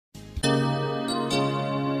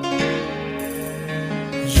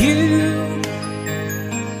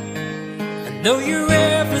know you're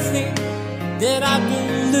everything that I've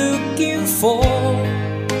been looking for,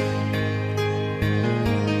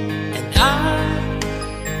 and I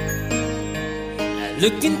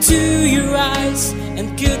look into your eyes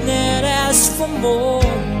and could not ask for more.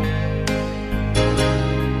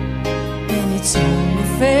 And it's only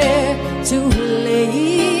fair to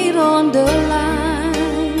lay it on the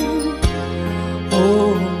line.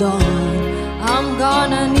 Hold on, I'm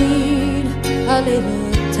gonna need a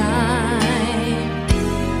little time.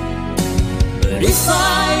 But if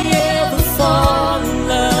I ever fall in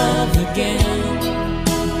love again,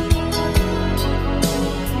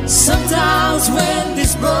 sometimes when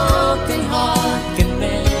this broken heart can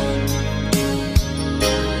mend,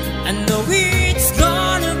 I know it's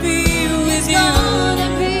gonna be with you.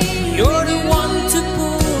 You're the one to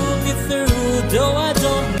pull me through, though I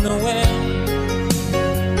don't know when.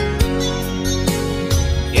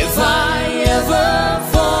 If I ever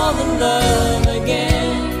fall in love again,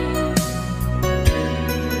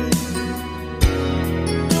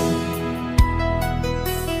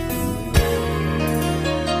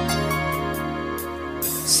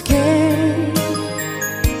 scared,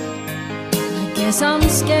 I guess I'm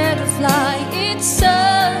scared to fly. It's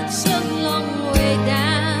such a long way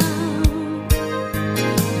down.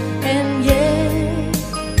 And yeah,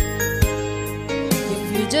 if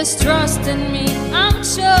you just trust in me, I'm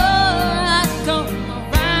sure I'd come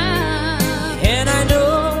around. and I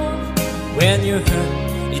know when you're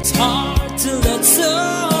hurt, it's hard to let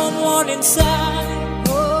someone inside.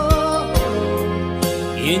 Oh,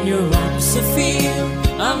 In your arms I feel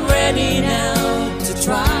I'm ready now to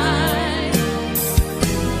try.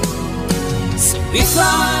 So if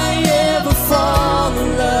I ever fall in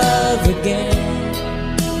love again,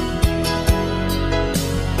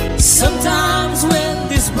 sometimes when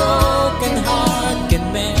this broken heart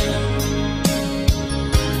can mend,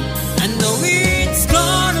 I know it's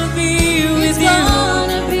gonna be with you.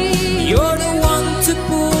 You're the one to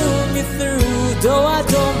pull me through, though I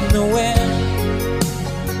don't know when.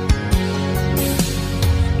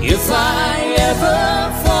 If I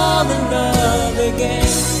ever fall in love again,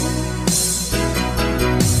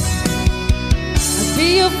 I'd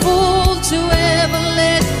be a fool to ever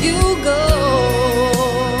let you go.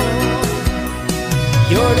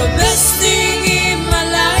 you're the best thing in my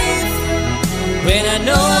life, when I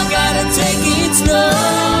know I gotta take it slow.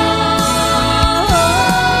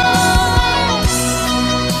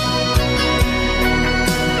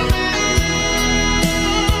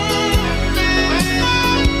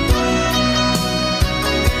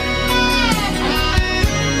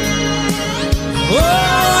 Oh,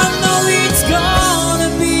 I know it's gonna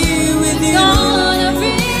be with you.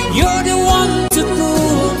 You're the one to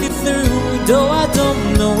pull me through, though I don't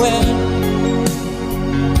know when.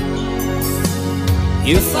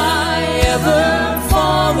 If I ever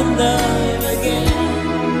fall in love again,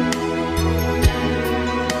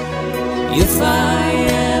 if I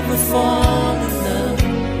ever fall in love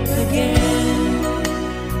again.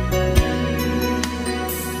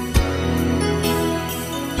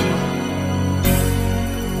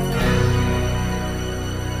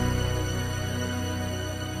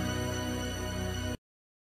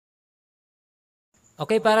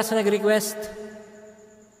 Okay, para sa nag-request,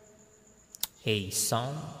 hey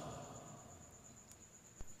song.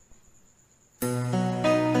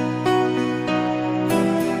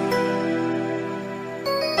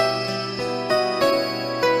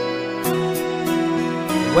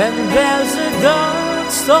 When there's a dark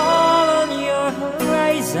star on your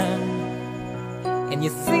horizon, and you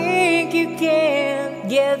think you can't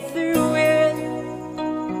get through it,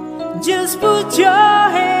 just put your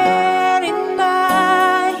hand in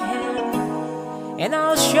my hand, and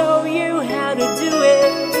I'll show you how to do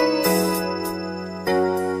it.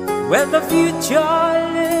 When the future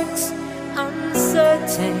looks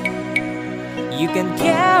uncertain, you can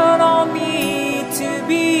count on me to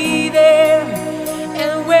be there.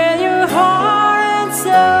 And when your heart and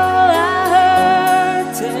soul are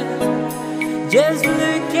hurting, just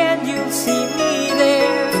look and you'll see me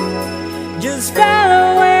there. Just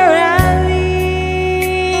follow where I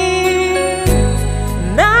lead,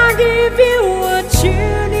 and I'll give you what you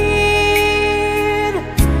need.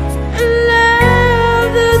 A love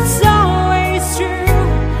that's always true,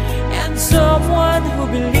 and someone who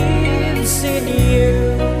believes in you.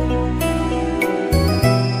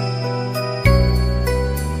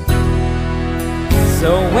 So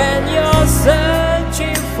when you're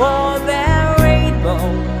searching for that rainbow,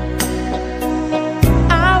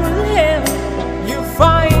 I will help you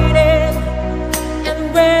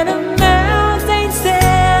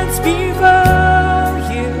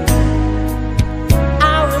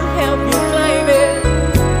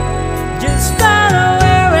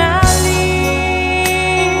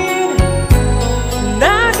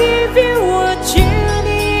give you what you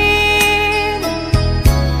need,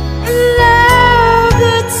 a love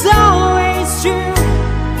that's always true,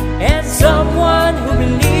 and someone who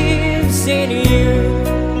believes in you.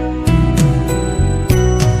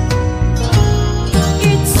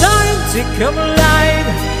 It's time to come alive,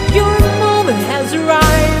 your moment has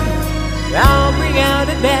arrived. I'll bring out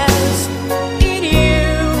the best in you.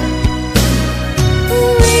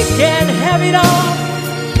 We can have it all,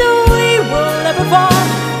 no, we will never fall.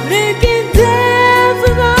 Looking down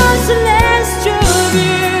from our celestial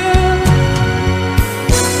view.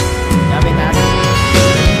 Dami na.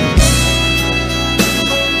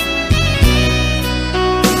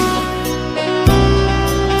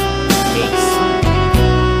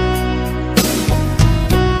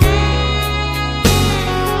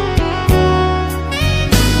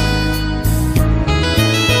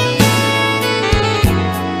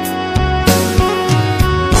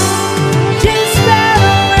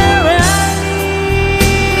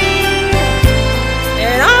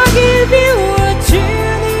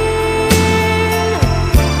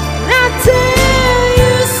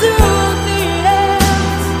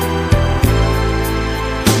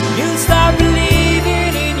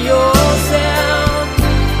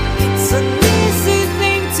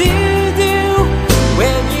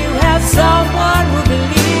 Someone who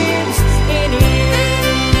believes in you.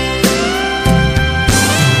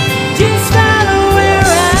 Just follow where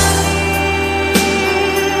I lead,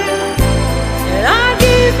 and I'll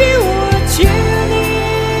give you what you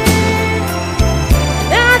need.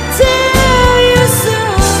 And I'll tell you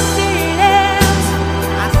something else.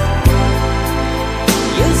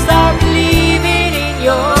 You start believing in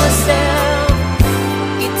yourself.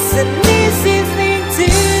 It's an easy thing to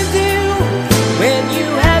do when you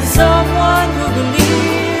have someone who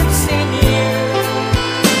believes in you.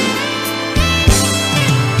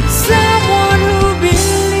 Someone who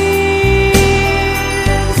believes.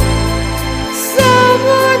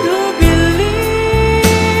 Someone who believes.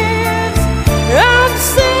 I'm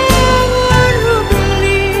someone who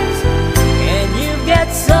believes. And you get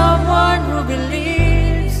someone who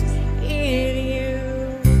believes in you.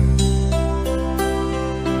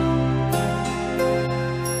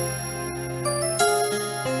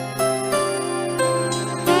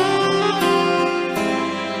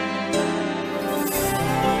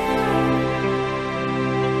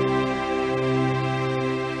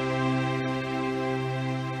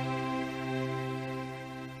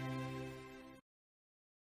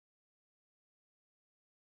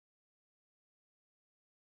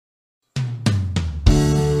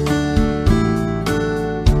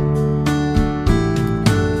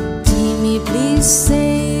 Timmy, please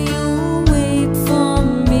say you'll wait for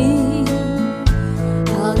me.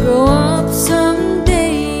 I'll grow up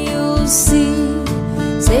someday, you'll see.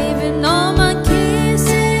 Saving all my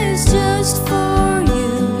kisses just for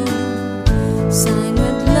you. Signed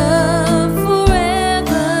with love,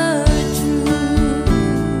 forever true.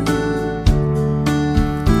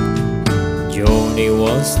 Joni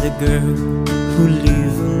was the girl who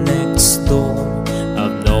lived next door.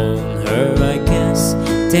 I've known her, I guess,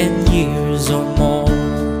 10 years or more.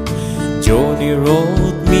 Joni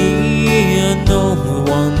wrote me a note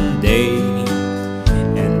one day,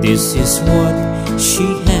 and this is what she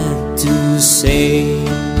had to say.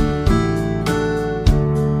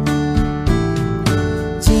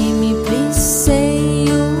 Timmy, please say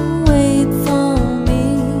you'll wait for me.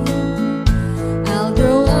 I'll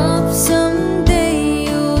grow up someday,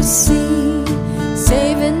 you'll see.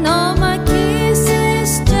 Saving all my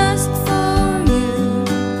kisses just for you.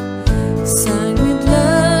 Signed with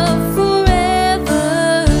love,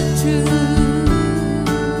 forever true.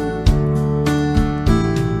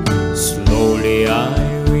 Slowly I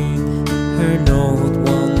read her note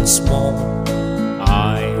once more.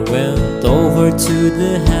 I went over to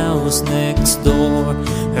the house next door.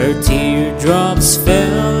 Her teardrops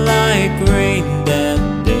fell like rain that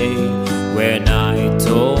day when I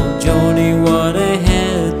told Joni what I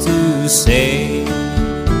had to say.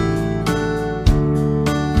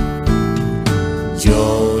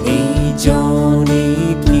 Joni, Joni,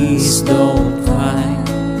 please don't cry.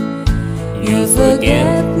 You'll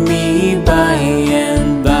forget me by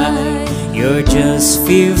and by. You're just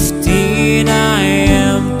 15, I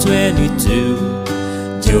am 22.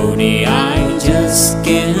 Joni, I just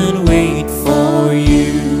can't wait for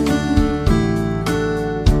you.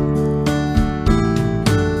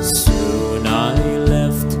 Soon I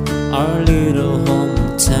left our little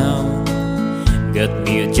hometown, got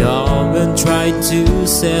me a job and tried to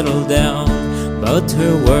settle down. But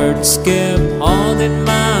her words kept haunting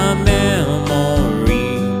my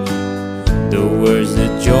memory, the words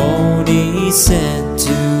that Joni said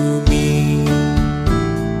to me.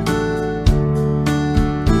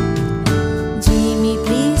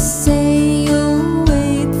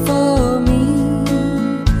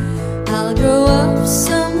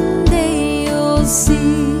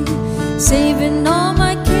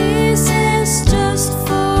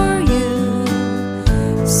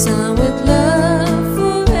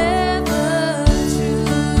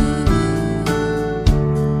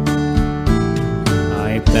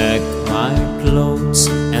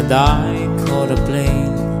 and I caught a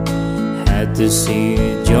plane. Had to see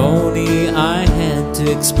Joni, I had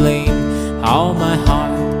to explain how my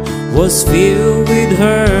heart was filled with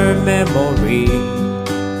her memory,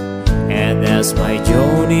 and asked my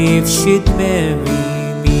Joni if she'd marry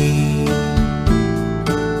me.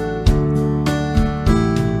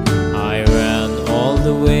 I ran all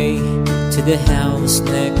the way to the house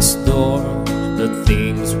next door, but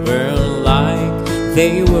things weren't like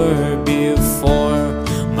they were before.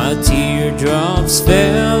 My teardrops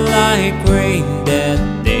fell like rain that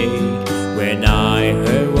day when I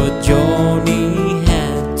heard what Joni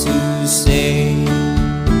had to say.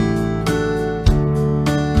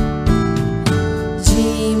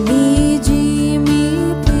 Jimmy,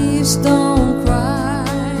 Jimmy, please don't cry.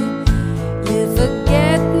 You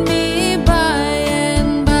forget me by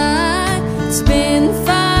and by. It's been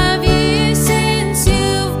 5 years since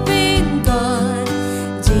you've been gone.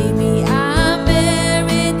 Jimmy, I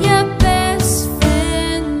married your best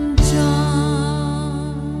friend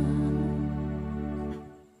John.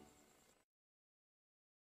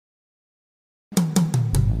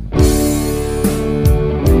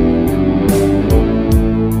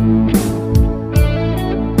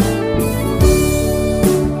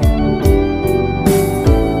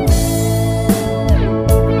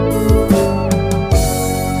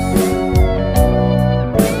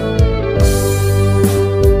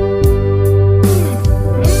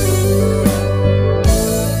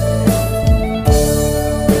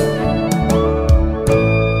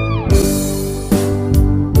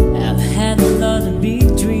 I've had a lot of big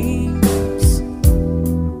dreams.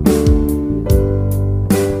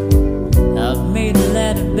 I've made a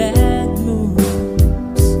lot of bad moves.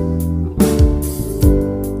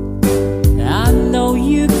 I know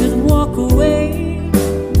you could walk away,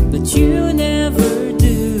 but you never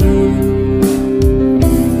do.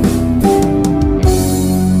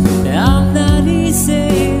 I'm not easy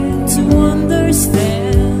to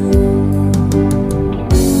understand,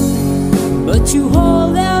 but you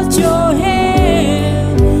hold out your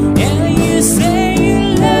hand and you say you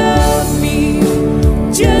love me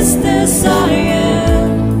just as I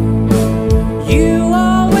am. You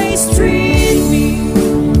always treat me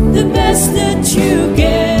the best that you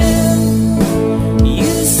can.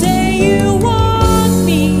 You say you want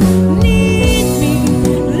me, need me,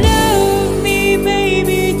 love me,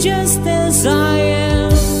 baby, just as I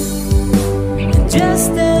am,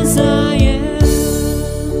 just as I am.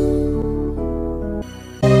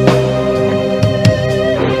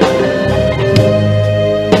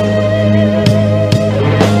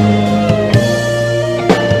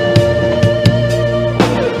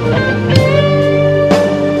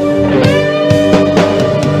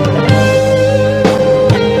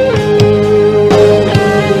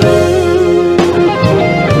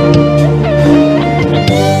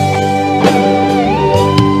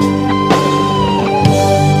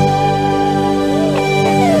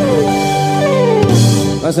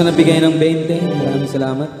 Basta nabigay ng 20. Maraming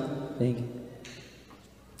salamat. Thank you.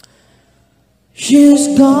 She's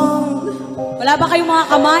gone Wala ba kayong mga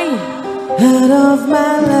kamay? out of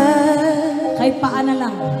my life. Kahit paa na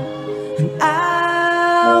lang.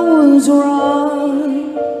 I was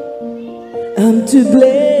wrong. I'm to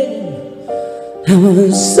blame. I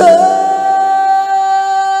was so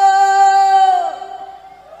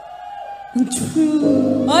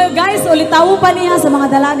untrue. Oy guys, ulitaw pa niya sa mga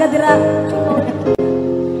dalaga dira.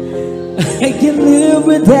 I can live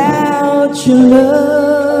without your love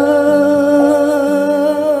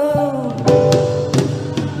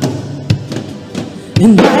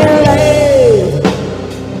in my life.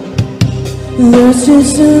 There's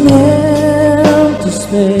just an empty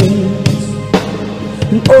space,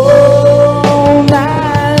 and all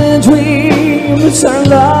my dreams are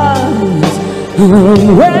lost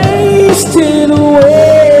and wasted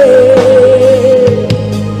away.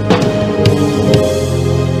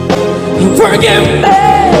 Forgive me.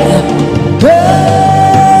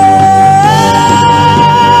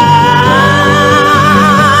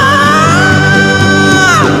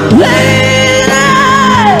 Lady,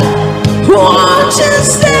 won't you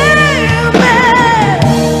save me?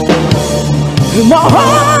 My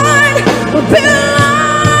heart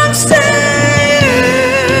belongs to you.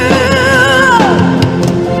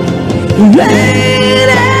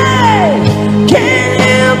 Lady, can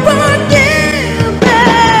you forgive me?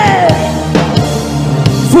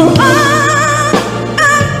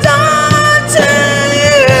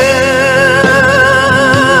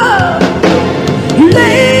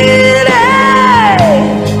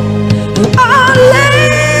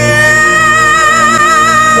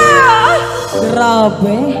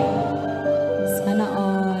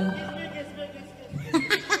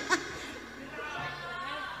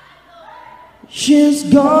 She's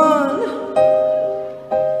gone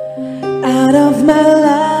out of my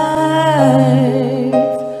life.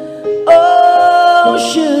 Oh,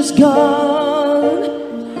 she's gone.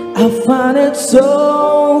 I find it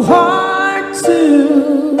so hard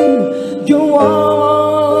to go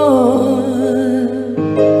on.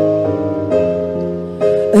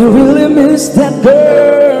 I really miss that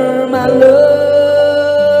girl, my love.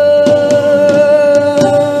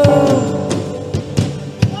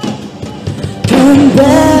 Come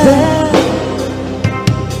back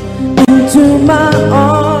into my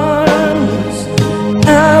arms.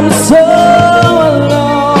 I'm so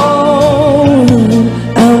alone.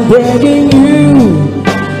 I'm begging you.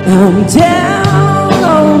 I'm down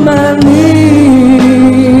on my knees.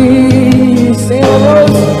 Sing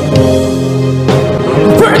those.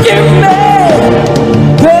 Forgive me,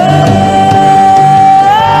 girl.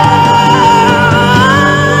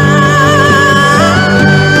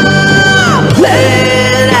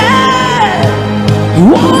 Lady,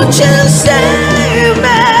 won't you save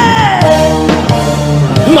me?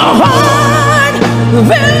 My heart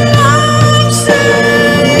belongs to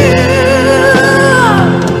you.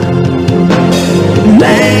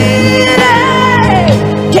 Lady,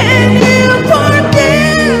 can you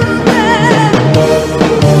forgive me?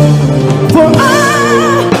 For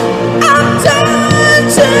I'm done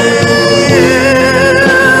to you.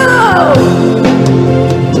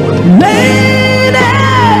 Lady,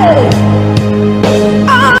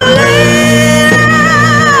 oh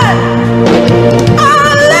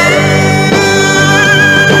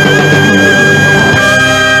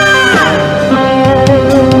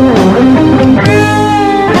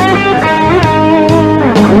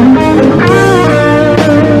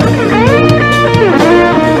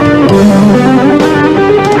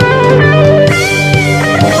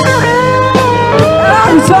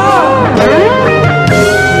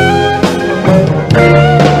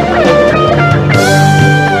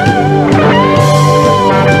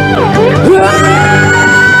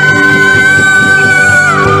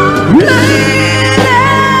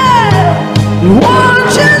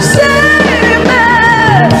won't you save me?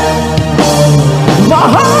 My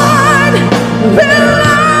heart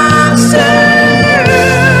belongs to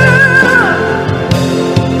you.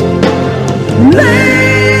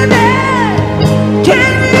 Lady,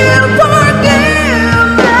 can you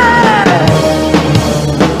forgive me?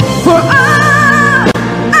 For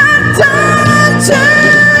I'm done to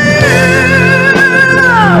you.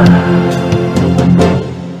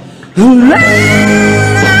 Lady,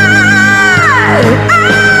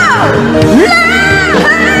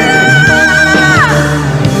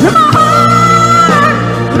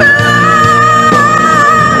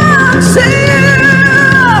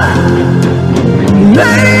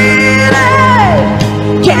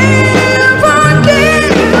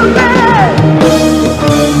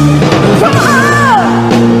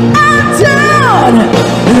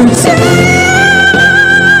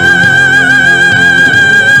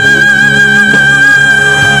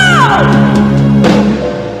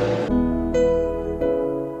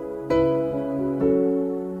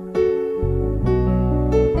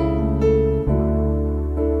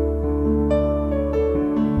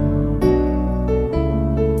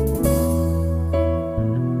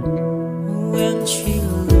 when she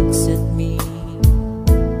looks at me,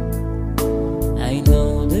 I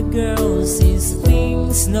know the girl sees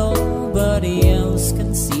things nobody else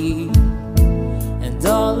can see, and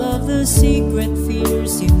all of the secret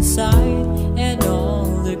fears inside, and all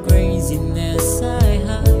the craziness I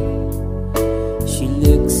hide. She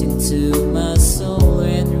looks into my soul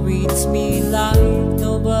and reads me like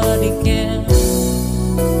nobody can,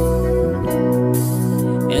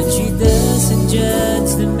 and she doesn't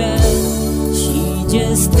judge the man. She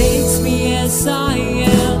just takes me as I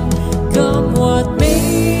am. Come what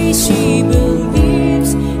may, she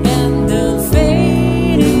believes, and the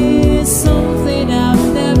fate is something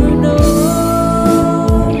I've never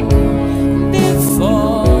known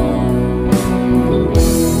before.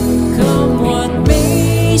 Come what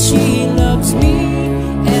may, she loves me,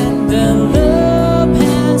 and the love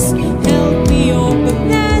has helped me open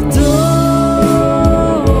that door,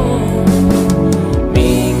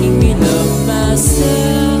 making me love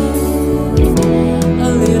myself a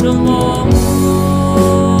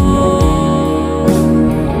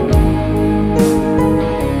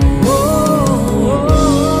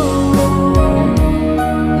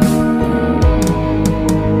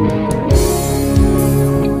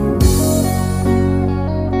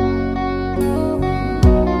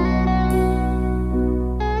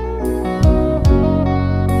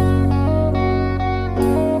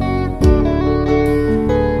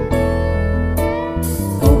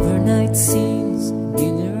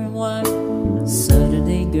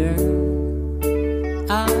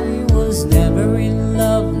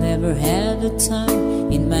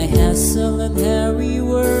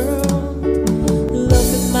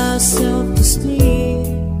myself to sleep,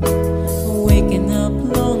 waking up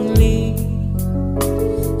lonely.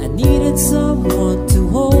 I needed someone to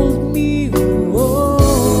hold me. Whoa.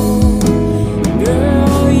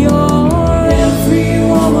 Girl, you're every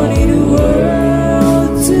woman in the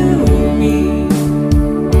world to me.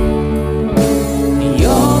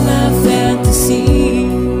 You're my fantasy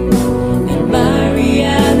and my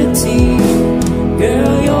reality.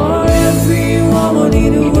 Girl, you're every woman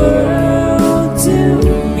in the world to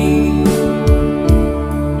me.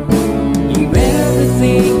 You're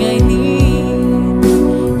everything I need.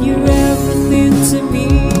 You're everything to me.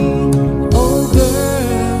 Oh girl.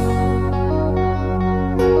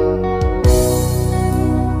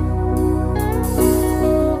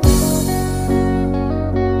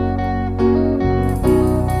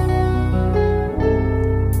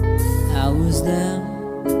 I was down,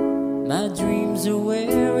 my dreams are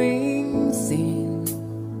wearing thin.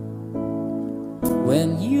 When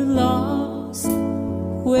you lost,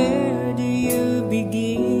 where do you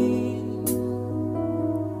begin?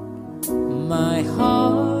 My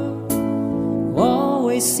heart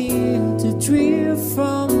always seemed to drift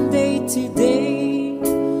from day to day,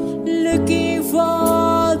 looking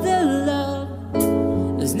for the love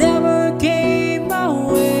that never came my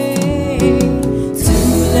way. Two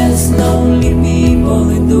less lonely people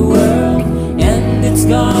in the world, and it's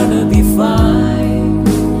gonna be fine.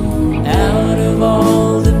 Out of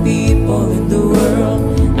all the people in the world,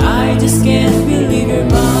 I just can't believe you're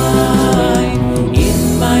mine.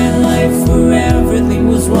 In my life where everything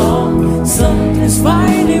was wrong, something's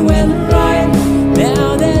finally went right.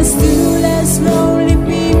 Now there's two less lonely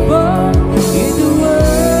people in the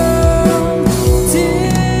world tonight.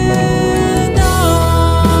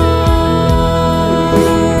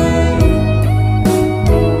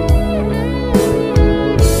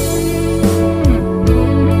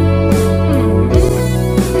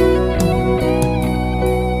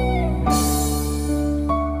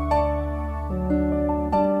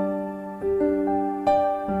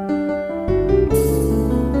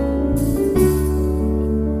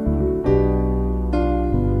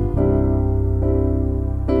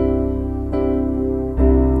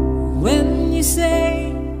 When you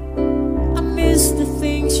say I miss the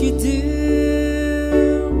things you do,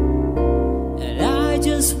 and I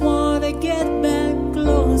just wanna get back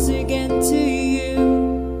close again to you.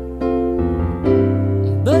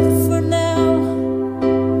 But for now,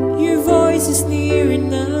 your voice is near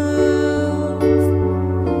enough.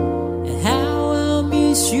 And how I'll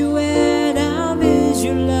miss you and I'll miss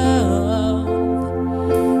your love.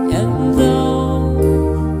 And though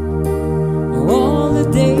all the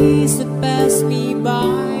days that pass me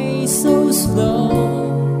by so slow,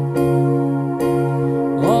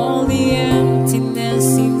 all the emptiness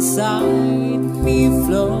inside me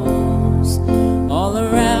flows all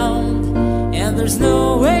around, and there's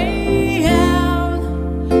no way out.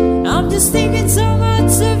 I'm just thinking so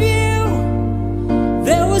much of you.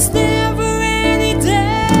 There was never any doubt.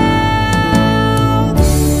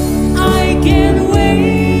 I can't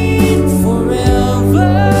wait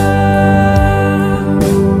forever.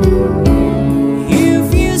 If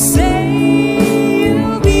you say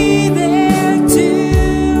you'll be there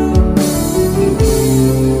too,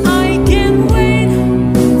 I can't wait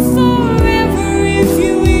forever if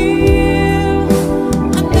you will.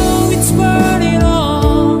 I know it's burning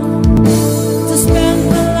on to spend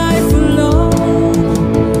my life alone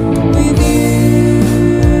with you.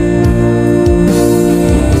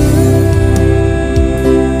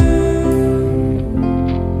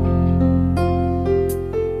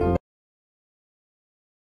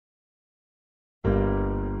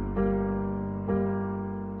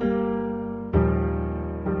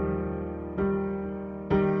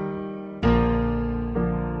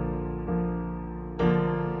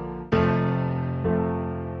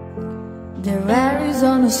 The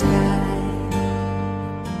Arizona sky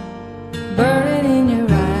burning in your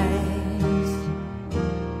eyes.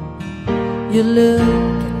 You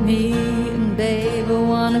look at me and babe, I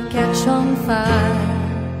wanna catch on fire.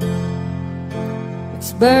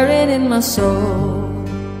 It's burning in my soul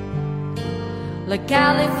like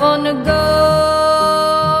California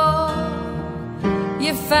gold.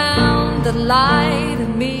 You found the light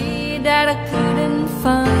in me that I couldn't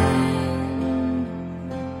find.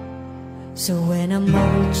 So when I'm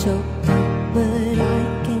all choked up but I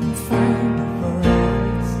can't find the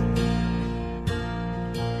words,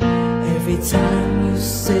 every time you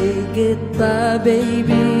say goodbye,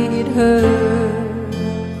 baby, it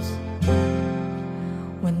hurts.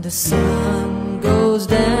 When the sun goes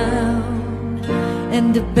down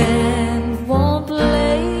and the band won't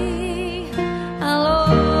play, I'll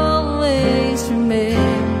always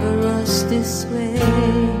remember this way.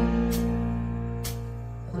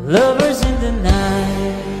 Lovers in the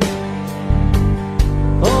night,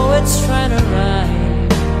 poets trying to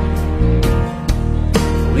write.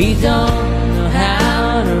 We don't know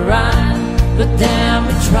how to rhyme, but damn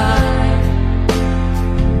we try.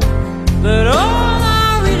 But all I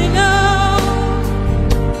really know,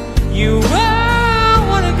 you where I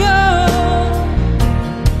wanna go.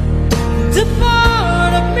 The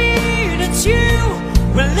part of me that you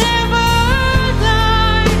will never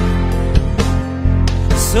die.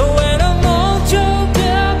 So when I'm all choked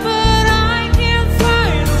up but I can't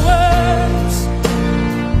find words,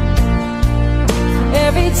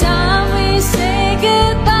 Every time we say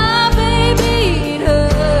goodbye, baby, it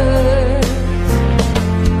hurts.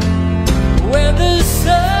 when the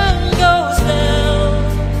sun goes down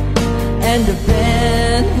And the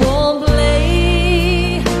band won't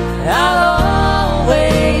play, I'll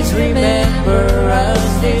always remember us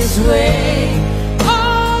this way.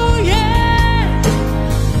 Oh yeah,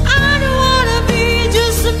 I don't wanna be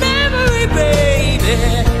just a memory, baby.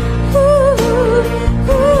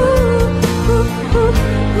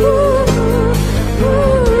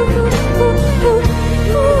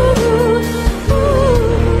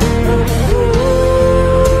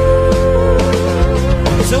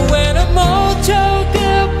 So when I'm all choked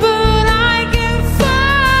up but I can't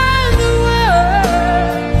find the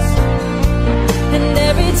words, and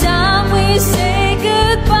every time we say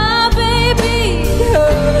goodbye, baby, it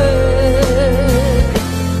hurts.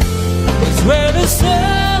 it's when the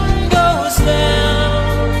sun goes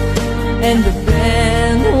down And the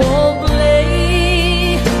band won't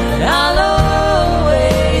play, I'll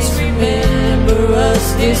always remember us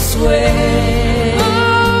this way.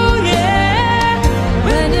 Oh yeah,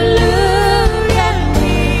 when you look at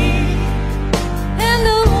me and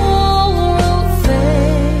the whole world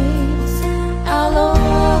fades, I'll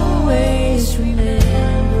always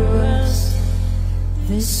remember us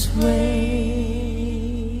this way.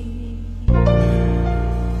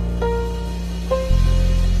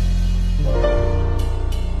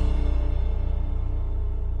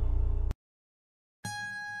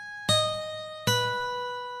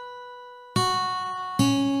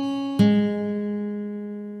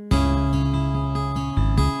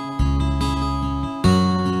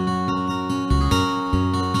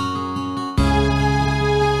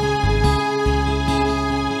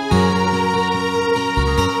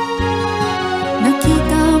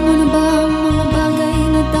 nakita mo na ba ang mga bagay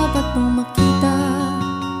na dapat mong makita?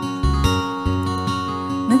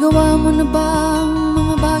 Nagawa mo na ba ang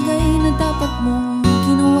mga bagay na dapat mong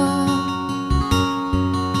ginawa?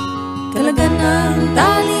 Kalagan ng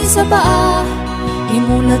tali sa paa,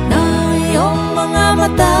 imulat na iyong mga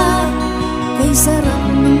mata. Kay sarap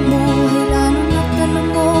ng buhay, lalo na't alam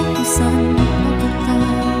mo kung saan mapunta.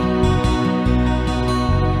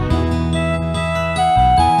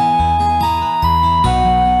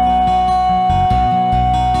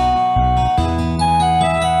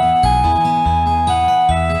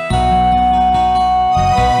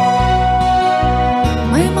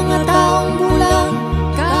 May mga taong bulang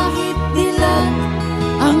kahit dilat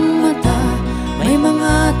ang mata. May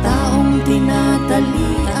mga taong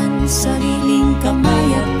tinatalian sariling kamay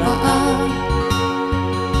at paa.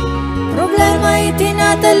 Problema'y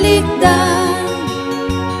tinatalikdan,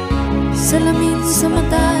 salamin sa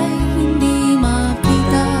mata'y hindi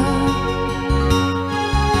makita.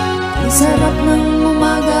 Ang sarap ng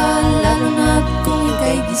umaga, lalo na't kung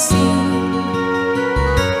ika'y gising.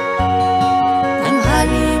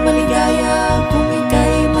 Tanghali maligaya kung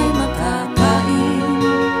ika'y may makakain.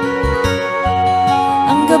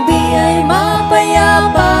 Ang gabi ay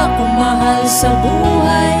mapayapa kung mahal sa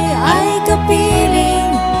buhay ay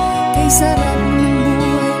kapiling. Kay sarap ng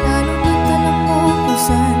buhay, lalo na't alam mo kung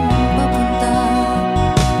saan papunta.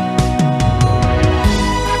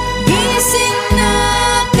 Gising na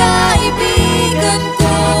kaibigan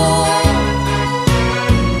ko,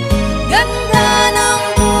 ganda ng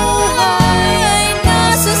buhay ay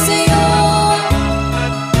nasa sayo.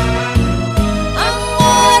 Ang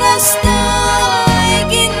oras na ay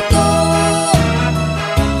ginto,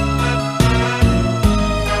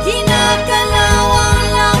 kinakalawang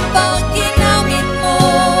lang pag ginamit mo.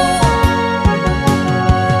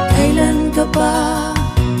 Kailan ka ba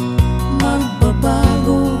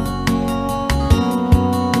magbabago?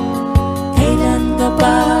 Kailan ka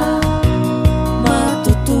ba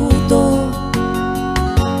matututo?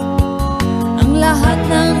 Ang lahat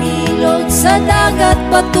ng ilog sa dagat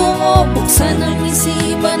patungo, buksan ang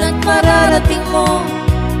isipan at mararating mo.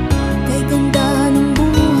 Kay ganda ng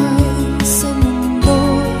buhay sa mundo.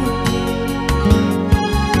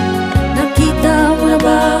 Nakita mo na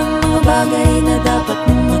ba ang mga bagay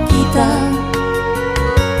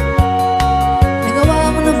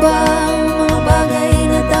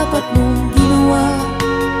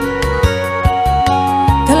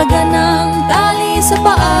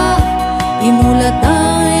paa, imulat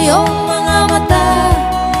ang iyong mga mata.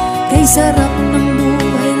 Kay sarap ng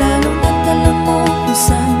buhay, lalo na't alam mo kung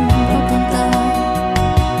saan papunta.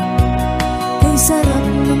 Kay sarap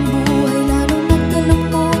ng buhay, lalo na't alam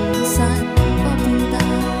mo kung saan papunta.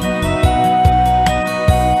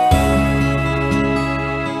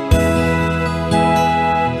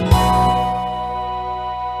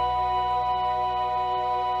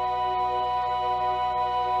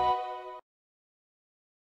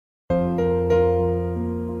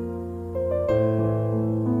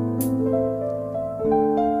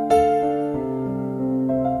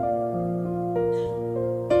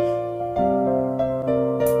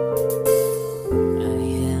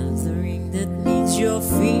 Your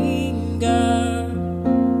finger,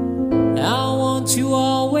 I want you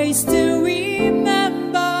always to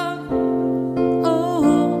remember.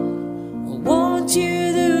 Oh, I want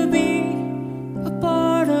you to be a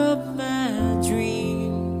part of my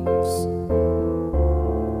dreams.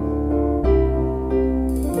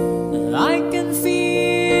 I can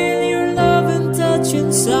feel your love and touch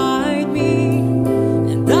inside me,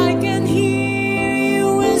 and I can hear you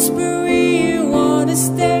whisper you wanna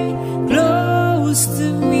stay close to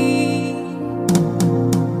me.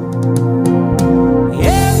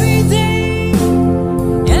 Every day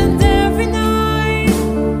and every night,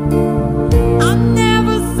 I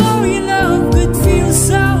never thought your love could feel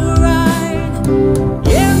so right.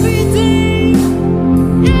 Every day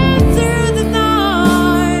and through the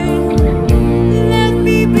night, let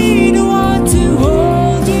me be the one to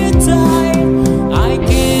hold you tight. I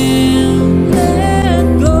can't let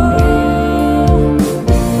go.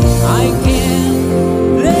 I can't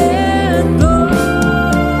let go.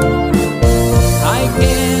 I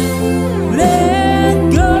can't let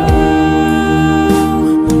go.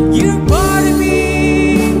 You're part of me,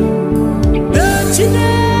 don't you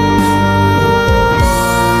know?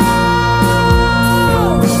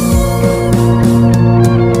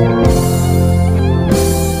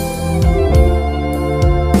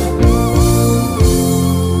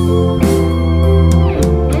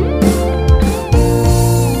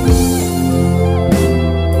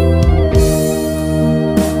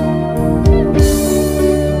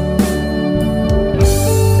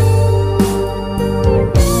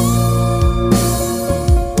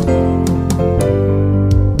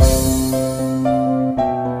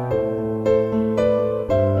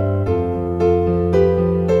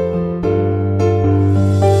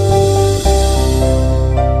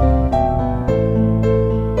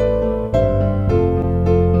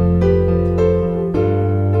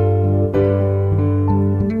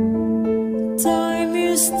 Time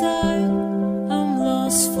is time, I'm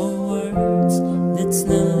lost for words. That's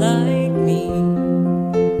not like me.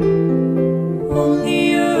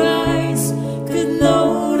 Only your eyes could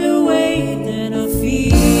know the way that I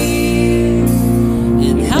feel,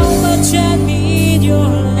 and how much I need your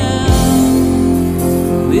love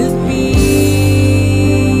with me.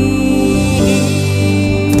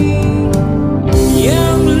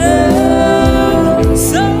 Young love,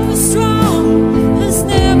 so strong, has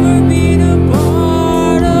never been a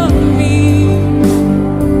part of me.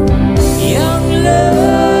 Young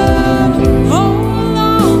love, hold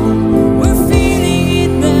on, we're feeling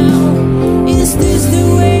it now. Is this the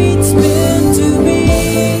way it's meant to be?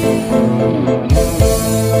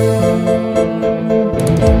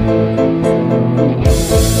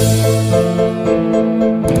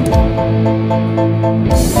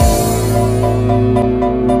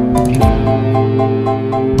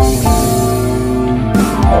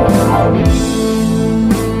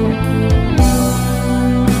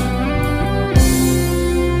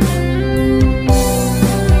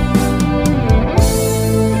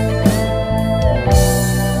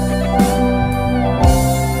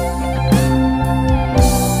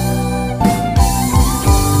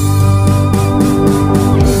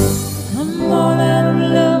 I'm all out of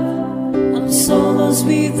love, I'm so lost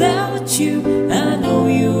without you. I know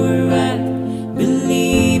you were right,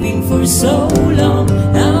 believing for so long.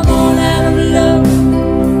 I'm all out of love,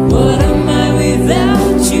 what am I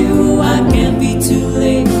without you? I can't be too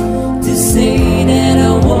late to say that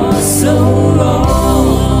I was so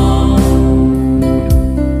wrong.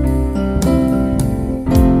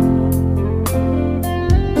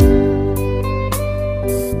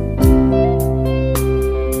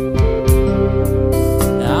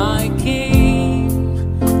 I came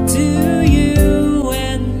to you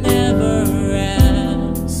and never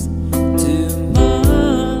asked too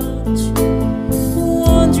much,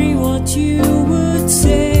 wondering what you would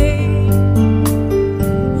say,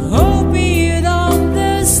 hoping you'd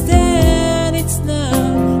understand it's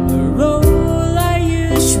not a role I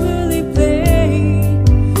usually play.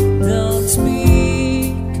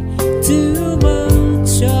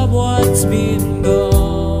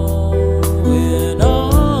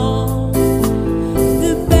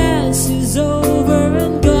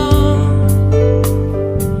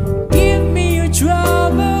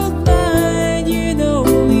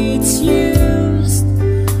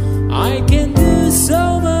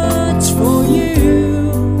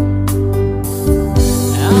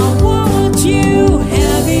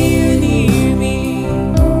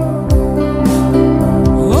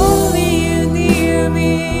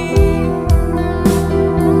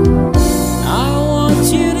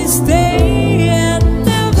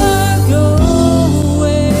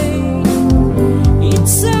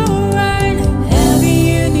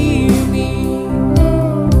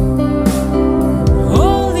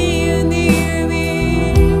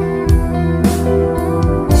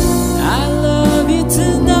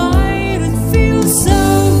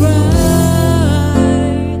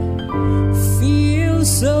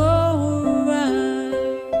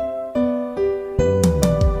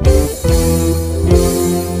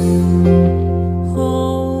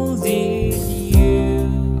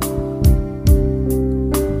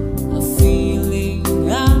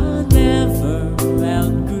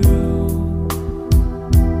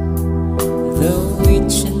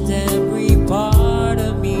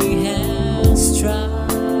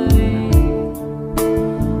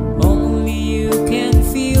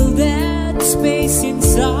 space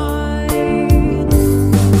inside.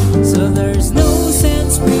 So there's no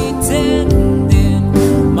sense pretending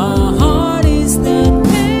my heart is not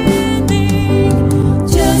mending.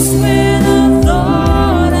 Just when I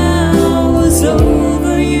thought I was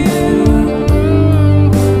over you,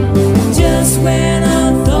 just when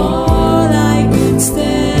I thought I could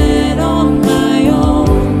stand on my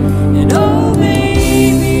own, and oh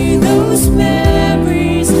maybe those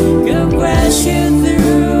memories come crashing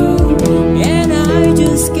through, and I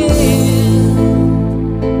just can't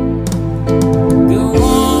go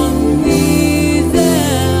on without,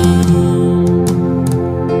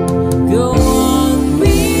 go on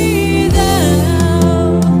without.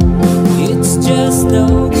 It's just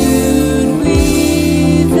no good without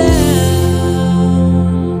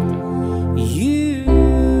you.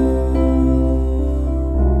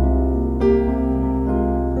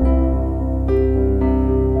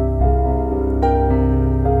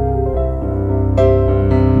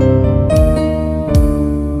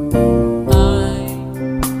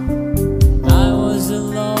 I was a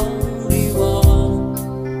lonely one,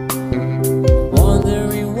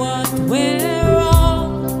 wondering what went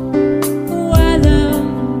wrong while I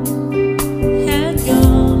had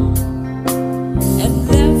gone and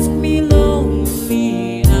left me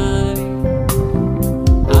lonely.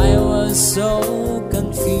 I was so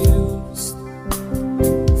confused,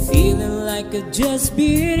 feeling like I'd just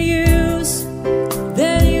been used.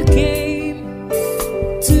 Then you came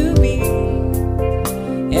to me,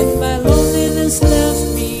 and my loneliness left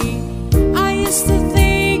me. I used to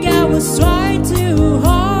think I was trying too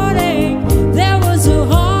hard, and there was a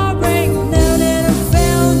heartbreak. Now that I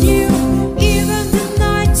found you, even the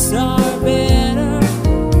nights are better.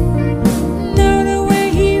 Now that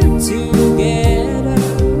we're here together,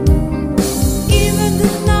 even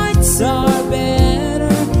the nights are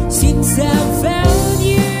better since I found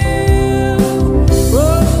you. Oh,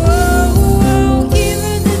 oh, oh,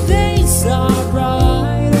 even the days are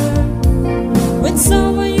brighter when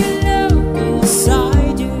someone you love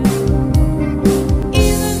beside you.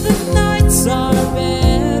 Even the nights are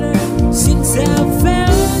better since I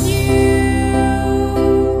found you.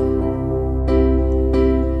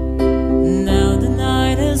 Now the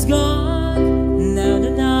night has gone, now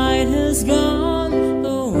the night has gone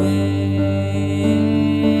away.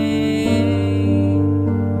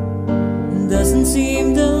 Doesn't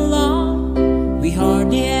seem that long, we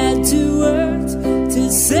hardly had two words to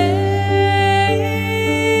say.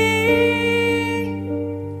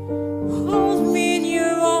 Hold me in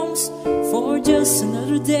your arms for just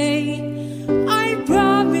another day. I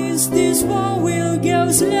promise this one will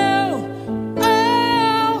go slow.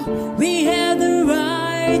 Oh, we had the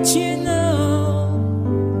right, you know.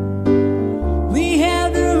 We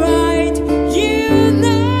had the right, you know.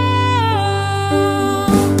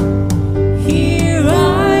 Here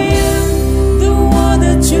I am, the one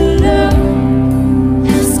that you love,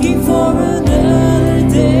 asking for another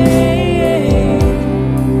day.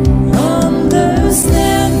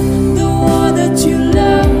 Understand, the one that you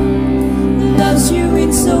love loves you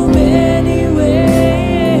in so many ways.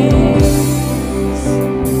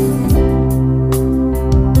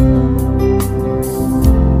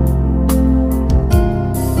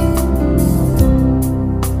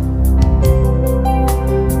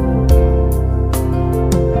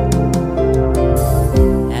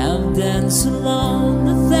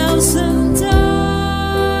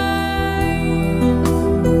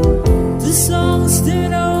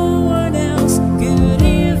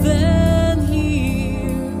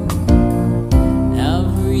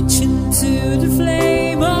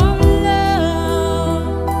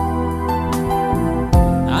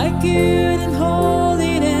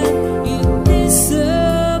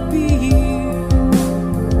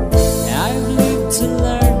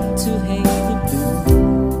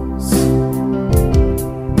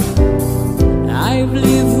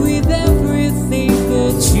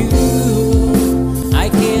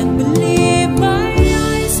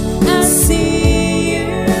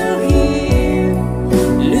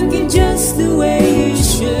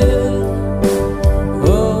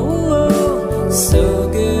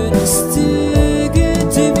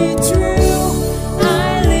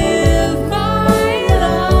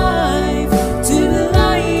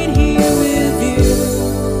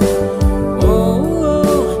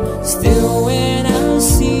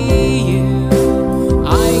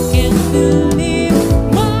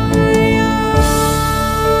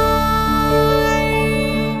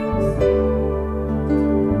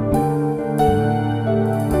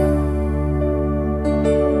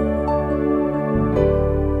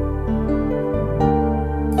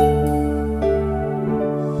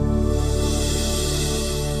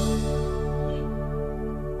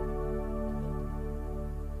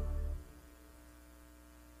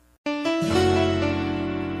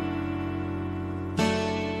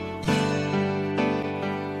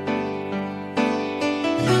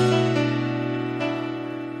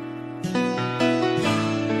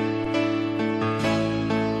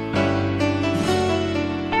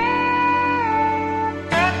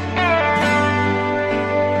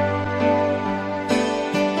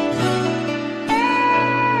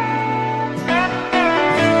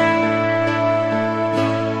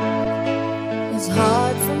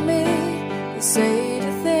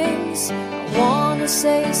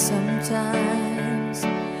 say sometimes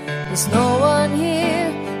there's no one here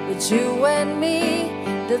but you and me,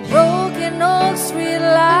 the broken old street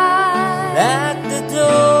light. Lock the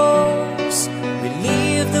doors, we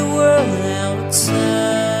leave the world outside.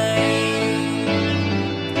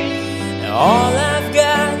 All I've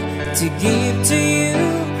got to give to you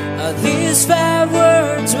are these 5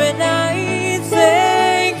 words when I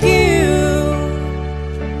thank you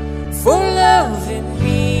for loving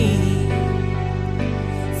me,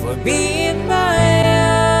 for being my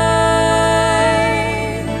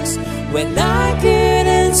eyes when I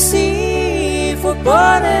couldn't see, for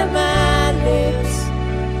burning my lips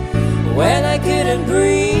when I couldn't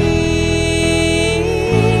breathe.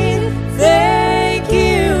 Thank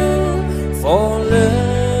you for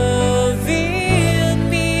loving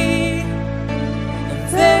me, and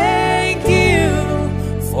thank you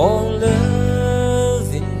for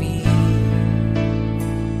loving me.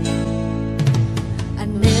 I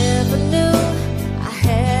never knew I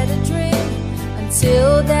had a dream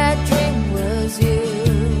until that dream was you.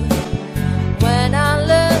 When I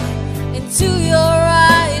look into your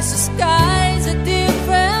eyes, the sky's a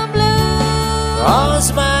different blue. Cross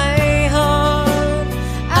my heart,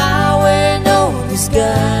 I wear no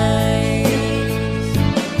disguise.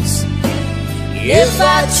 If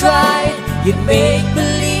I tried, you'd make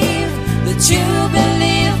believe that you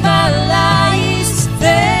believe my lies.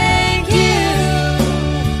 Thank you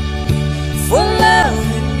for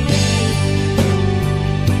loving me,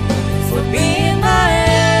 for being my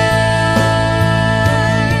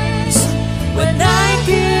eyes when I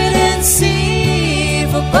couldn't see,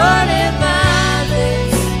 for burning my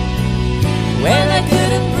lips when I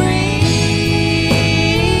couldn't breathe.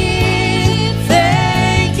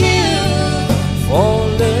 Thank you for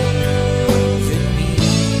loving me.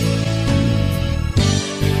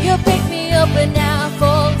 You pick me up and I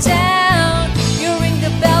fall down. You ring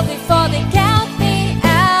the bell before they count me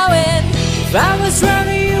out. And If I was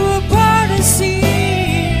running you apart and see,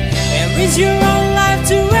 and risk your own life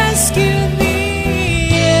to rescue me.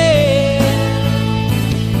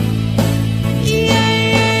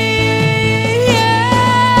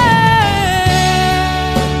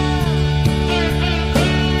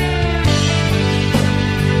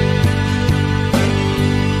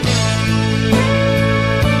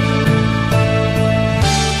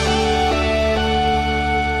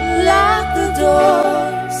 Lock the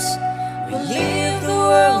doors, we leave the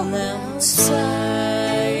world outside.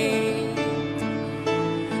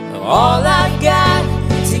 All I got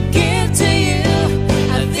to give to you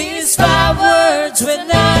are these 5 words when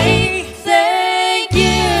I thank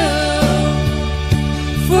you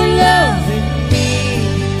for loving me,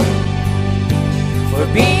 for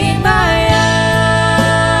being my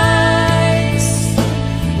eyes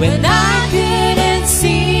when I couldn't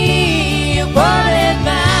see, you wanted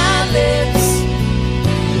my lips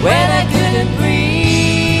when I couldn't breathe.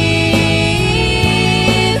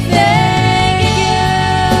 Thank you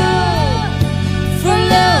for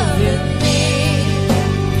loving me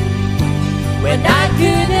when I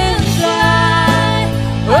couldn't fly.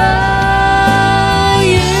 Oh,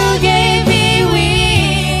 you gave me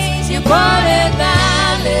wings, you wanted my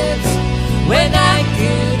lips when I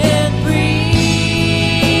couldn't breathe.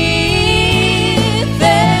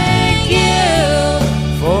 Thank you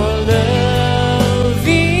for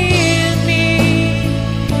loving me.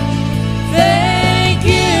 Thank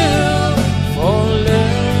you for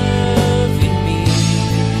loving me.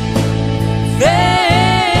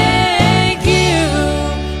 Thank you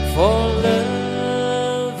for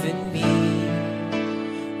loving me.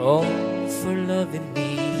 Oh, for loving me.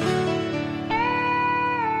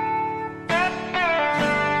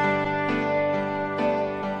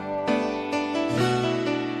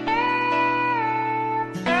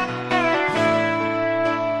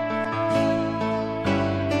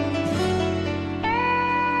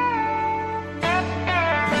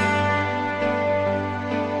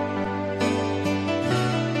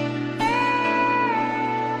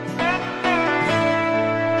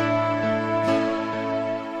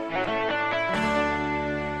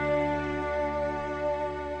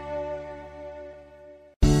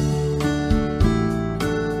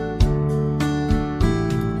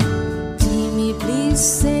 Timmy, please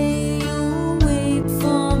say you'll wait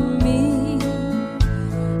for me.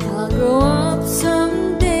 I'll grow up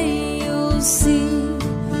someday, you'll see.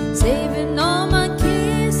 Saving all my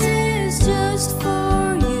kisses just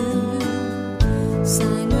for you.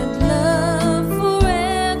 Signed with love,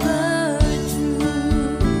 forever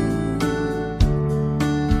true.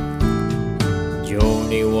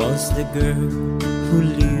 Joni was the girl who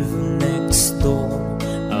lived next door.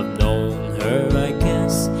 I've known her, I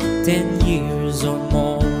guess, 10 years years or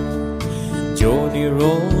more. Joni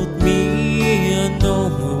wrote me a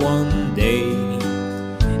note one day,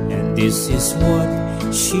 and this is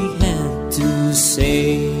what she had to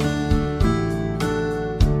say.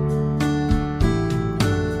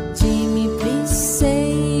 Jimmy, please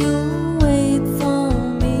say you'll wait for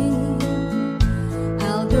me.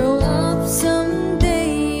 I'll grow up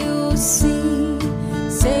someday, you'll see.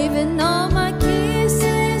 Saving all my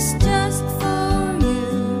kisses just for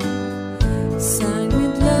you. Signed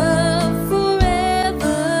with love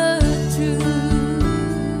forever true.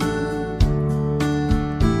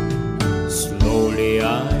 Slowly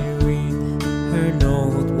I read her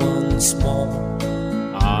note once more.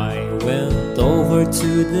 I went over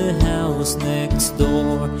to the house next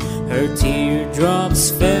door. Her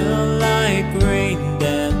teardrops fell like rain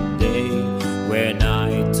that day when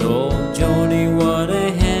I told Joni what I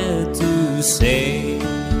had to say.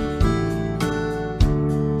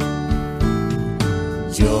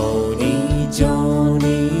 Joni,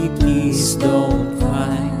 Joni, please don't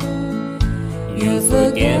cry. You'll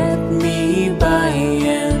forget me by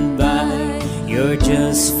and by. You're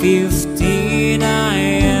just 15, I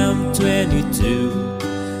am 22.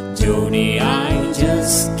 Joni, I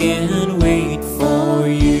just can't wait for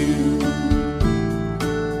you.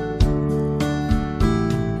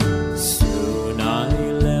 Soon I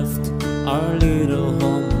left our little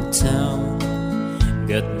hometown,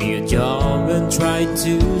 got me a job and tried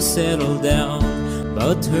to settle down.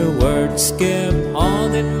 But her words kept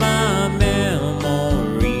haunting my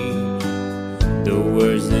memory, the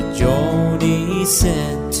words that Joni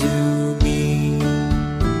said to me.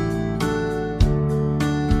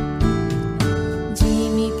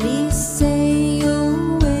 Jimmy, please say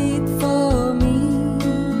you'll wait for me.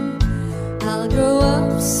 I'll grow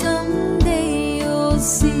up someday, you'll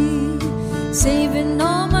see. Saving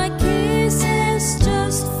all my kisses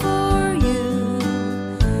just for you.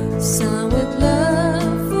 Signed with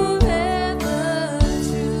love forever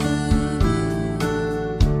true.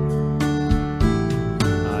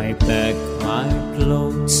 I packed my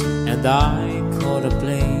clothes and I caught a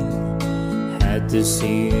plane. Had to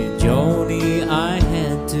see Joni, I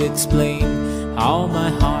had to explain how my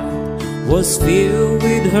heart was filled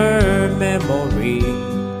with her memory,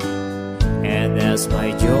 and asked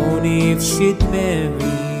my Joni if she'd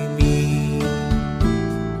marry me.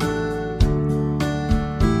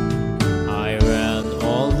 I ran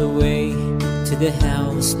all the way to the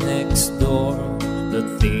house next door. The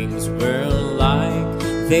things were like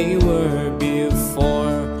they were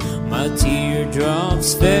before. My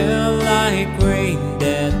teardrops fell like rain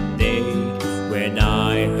that day when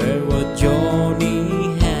I heard what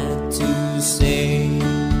Joni had to say.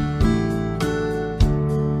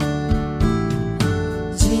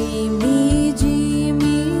 Jimmy,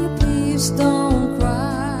 Jimmy, please don't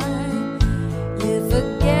cry. You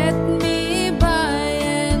forget me by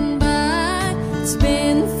and by. It's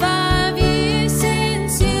been 5 years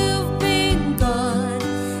since you've been gone.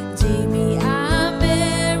 Jimmy, I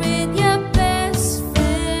married your best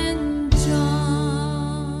friend John.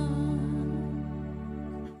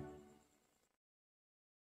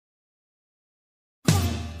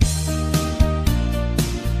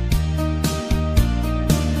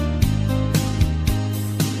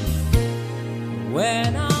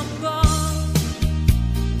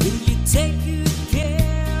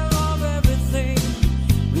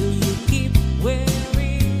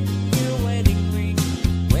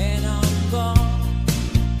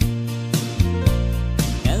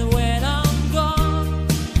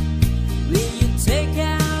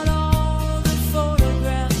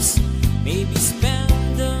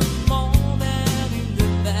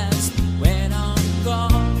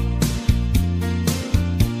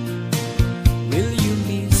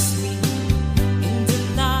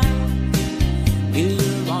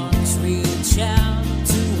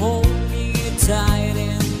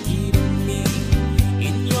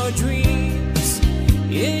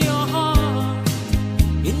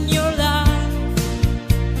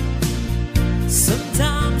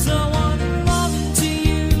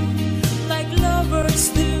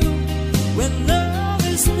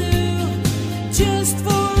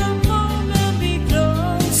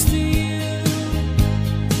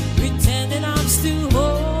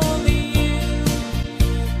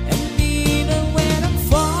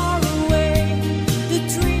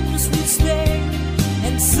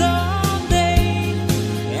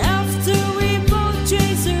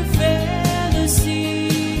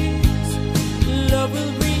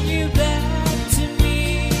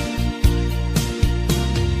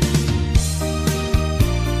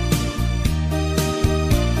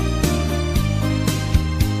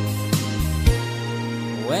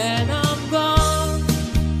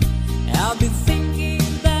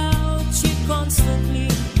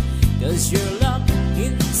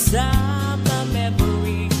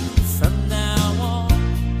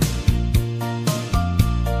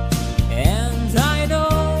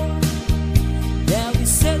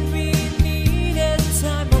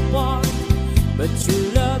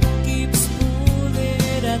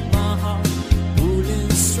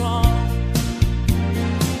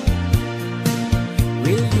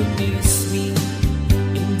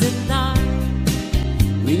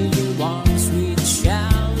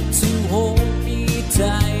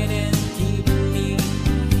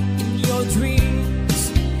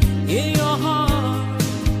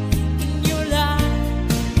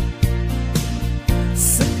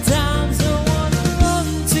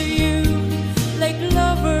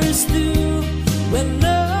 when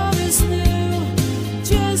love is new.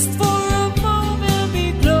 Just for a moment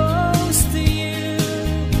be close to you,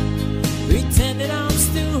 pretend that I'm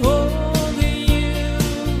still holding you.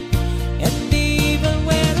 And even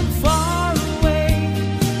when I'm far away,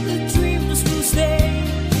 the dreams will stay.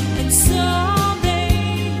 And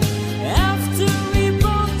someday, after we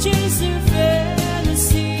both chase our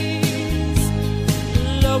fantasies,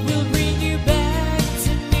 love will bring you back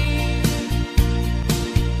to me.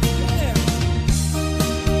 Yeah.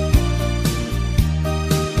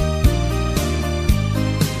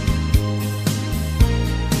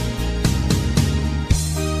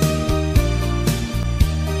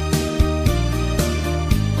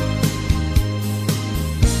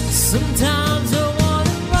 Sometimes I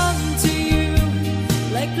wanna run to you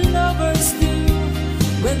like lovers do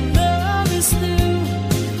when love is new.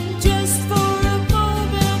 Just for a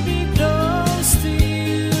moment be close to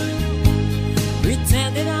you,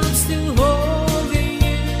 pretend that I'm still holding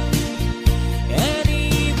you. And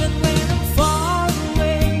even when I'm far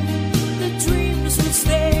away, the dreams will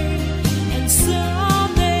stay. And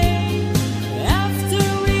someday, after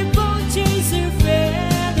we both chase our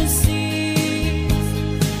fantasies,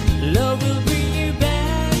 love will bring you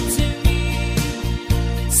back to me.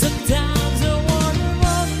 Sometimes I wanna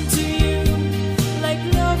run to you like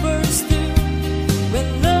lovers do when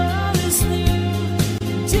love is new.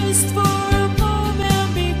 Just for a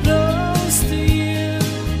moment be close to you,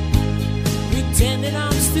 pretend that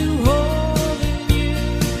I'm still holding you.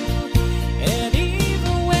 And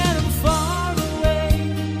even when I'm far away,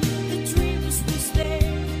 the dreams will stay.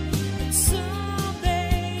 And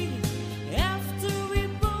someday, after we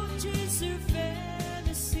both chase our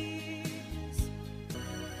fantasies.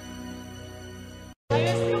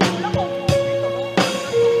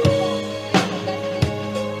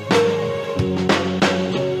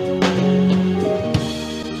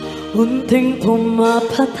 Unting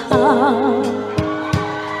pumapatha,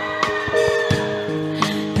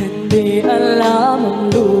 hindi alam ang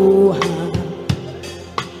luha.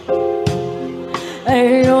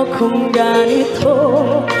 Ayokong ganito,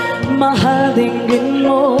 mahal dinggin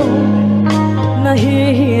mo.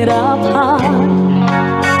 Nahihirapan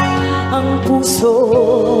ang puso,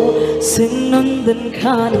 sinundan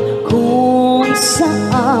ka na kung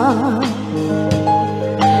saan.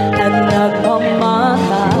 At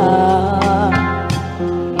nagmamahal,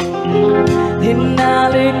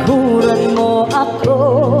 hinalikuran mo ako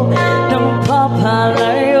ng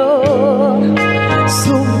papalayo.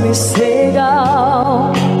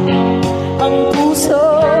 Sumisigaw ang puso,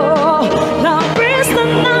 labis na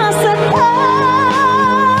nasaktan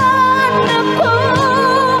ako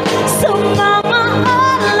sa mga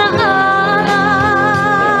alaala.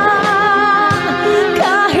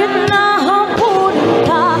 Kahit nahampunan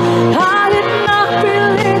ka, kahit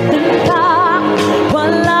napilitan ka,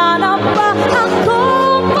 wala na ba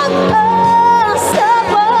akong pag-asa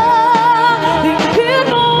pa? Higit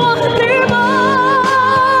mo ang diba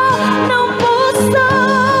ng puso,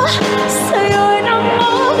 sa'yo'y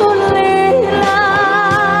namumulila.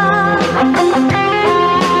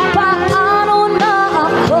 Paano na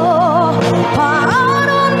ako?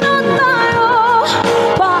 Paano na tayo?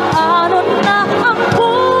 Paano na ang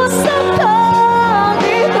pusong kang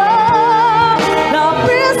iba?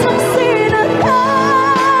 Labis ang sinaktan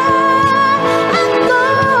ako,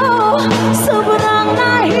 sobrang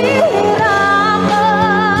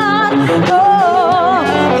nahihirapan.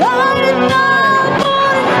 Kahit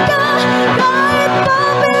namunin ka, kahit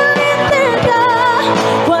pamilitin ka,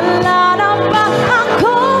 wala na ba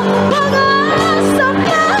akong pag-asa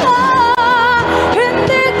pa?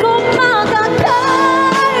 Hindi ko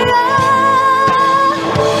makakaya,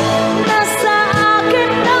 nasa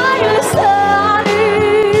akin ay lisanin.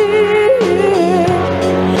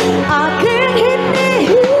 Aking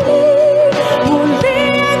hinihiling,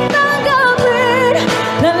 muling tanggapin,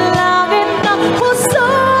 dalangin ng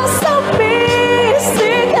pusong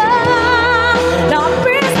sumisigaw.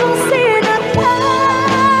 Labis mong sinaktan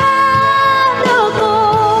ako.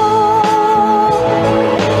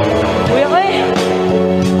 Kuya ko eh.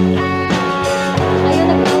 Ayun,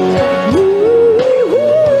 nag-out yun.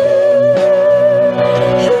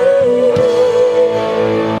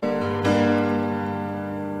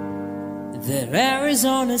 The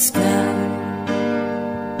Arizona sky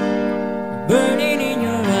burning in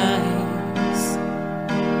your eyes.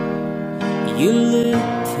 You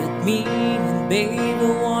look at me and baby,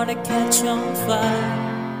 I wanna catch on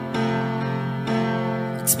fire.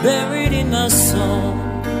 It's buried in my soul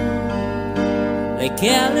like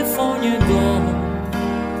California gold.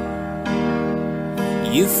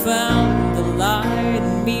 You found the light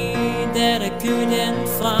in me that I couldn't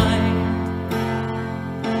find.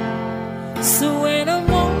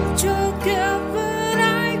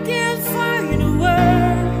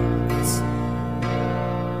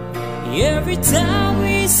 Every time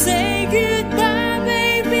we say goodbye,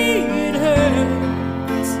 baby, it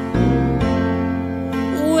hurts.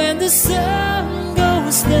 When the sun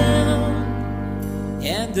goes down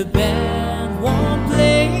and the band won't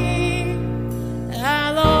play,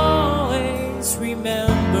 I'll always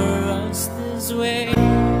remember us this way.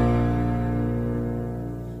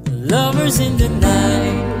 Lovers in the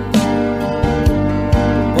night,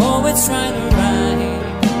 poets trying to write.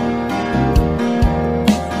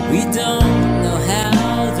 We don't know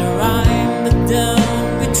how to rhyme, but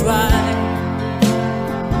don't we try?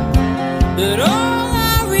 But all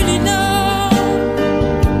I really know,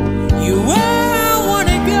 you where I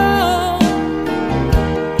wanna go,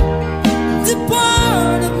 the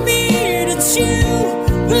part of me that you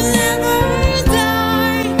will never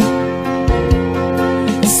die.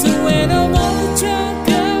 So when I'm all choked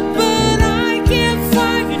up but I can't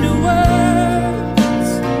find the words,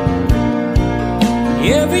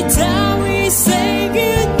 every time we say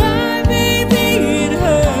goodbye, baby, it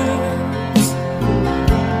hurts.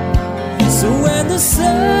 So when the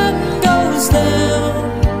sun goes down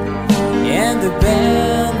and the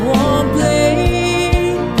band won't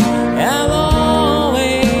play, I'll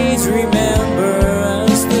always remember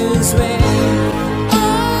us this way.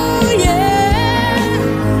 Oh yeah,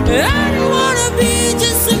 I don't wanna be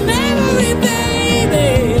just a memory, baby.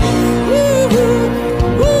 Ooh,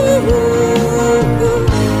 ooh, ooh,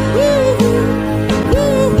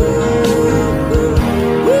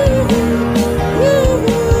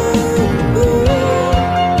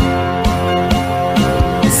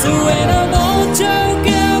 so when I'm all choked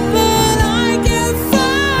up but I can't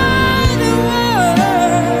find the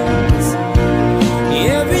words,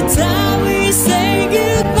 every time we say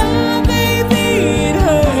goodbye, baby, it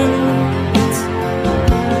hurts.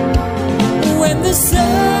 When the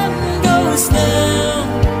sun goes down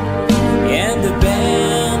and the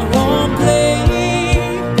band won't play,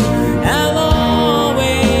 I'll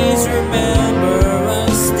always remember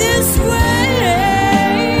us this way.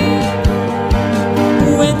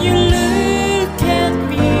 When you look at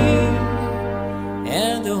me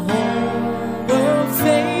and the whole world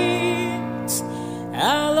fades,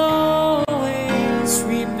 I'll always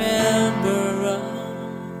remember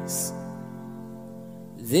us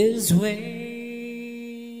this way.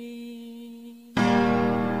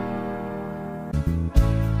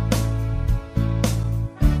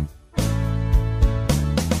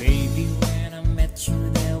 Baby, when I met you,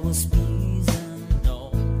 there was peace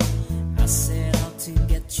unknown. I set out to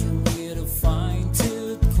get you with a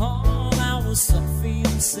fine-tooth comb. I was suffering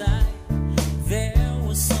inside. There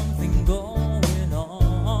was something going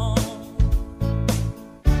on.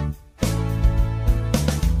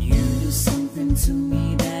 You do something to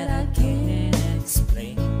me that I can't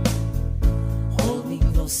explain. Hold me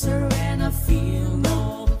closer and I feel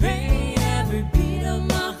no pain. Every beat of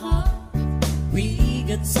my heart, we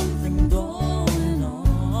got something going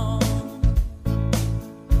on.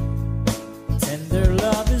 Tender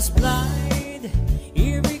love is blind,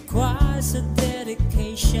 it requires a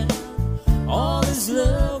dedication. All this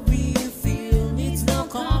love we feel needs no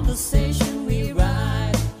conversation. We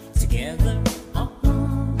ride together,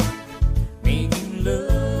 making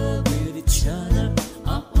love with each other.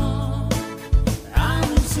 I'm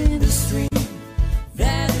in the stream,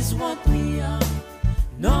 that is what we are.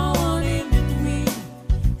 No one in between.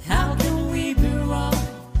 How can we be wrong?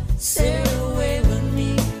 Sail away with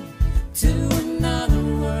me to another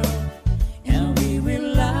world, and we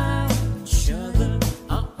will love each other.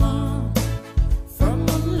 From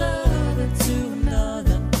one lover to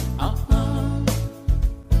another.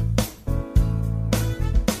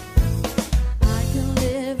 I can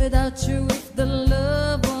live without you if the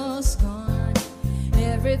love was gone.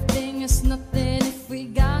 Everything is nothing if we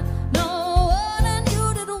got no one. And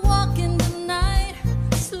you did walk in the night,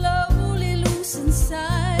 slowly losing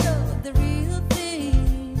sight of the real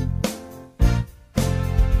thing.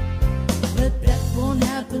 But that won't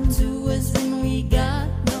happen to us, and we got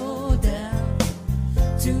no doubt.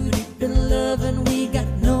 Too deep in love and we got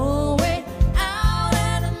no way out.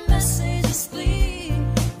 And the message is clear,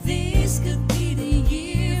 this could be the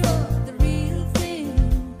year of the real thing.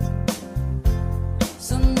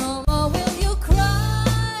 So no more will you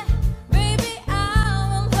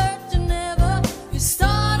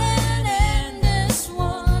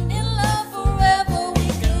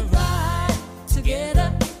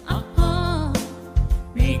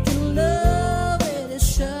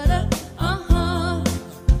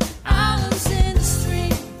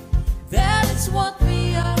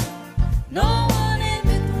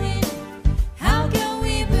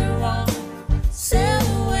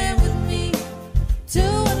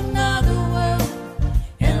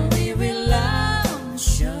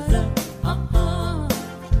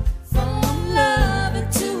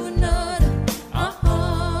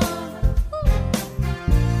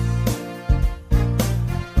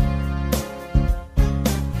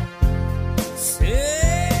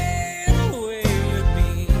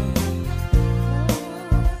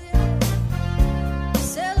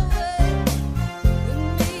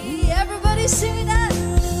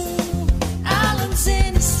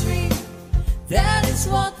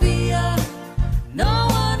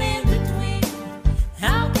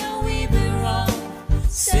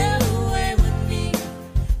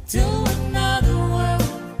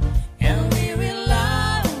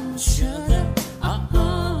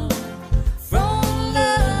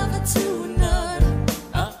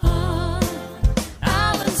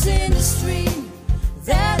stream.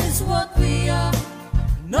 That is what we are,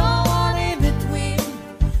 no one in between.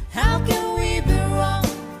 How can we be wrong?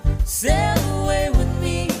 Sail away with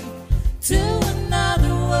me to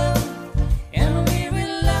another world, and we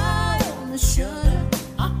rely on the shoulder.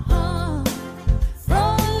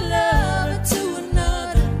 From one lover to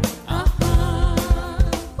another.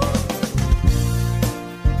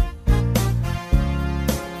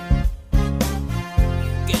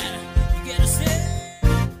 You gotta say.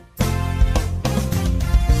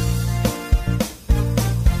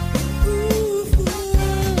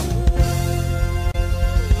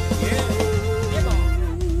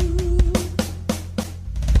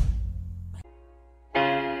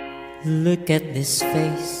 Look at this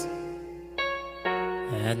face,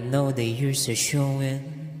 I know the years are showing.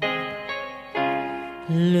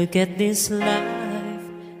 Look at this life,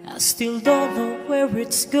 I still don't know where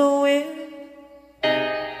it's going.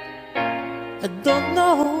 I don't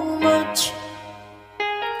know much,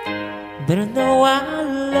 but I know I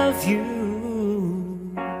love you.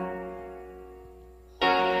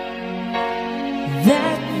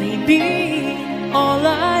 That may be all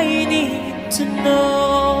I need to know.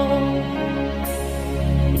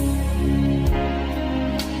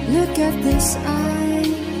 Look at these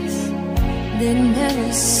eyes, they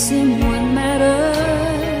never seem one matter.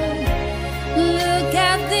 Look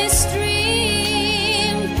at this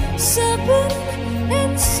dream, so big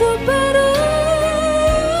and so better.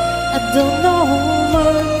 I don't know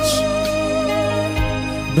much,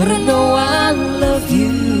 but I know I love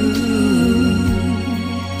you.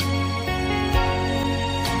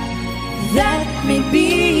 That may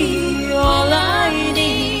be all I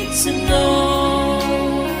need to know.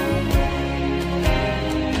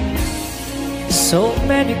 So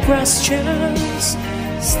many questions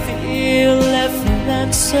still left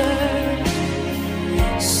unanswered.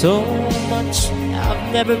 So much I've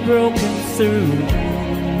never broken through.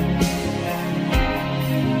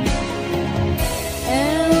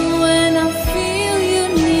 And when I feel you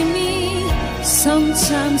near me,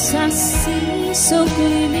 sometimes I see so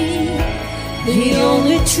clearly. The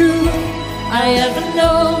only truth I ever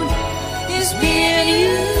known is me and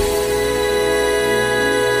you.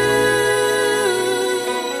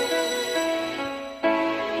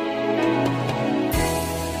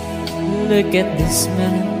 Look at this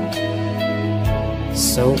man,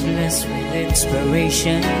 so blessed with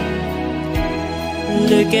inspiration.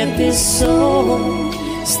 Look at this soul,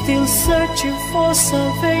 still searching for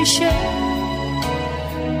salvation.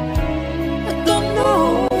 I don't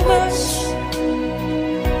know much,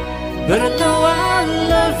 but I know I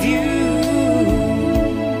love you.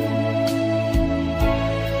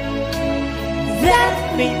 That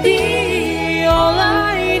may be all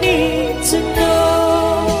I need to know.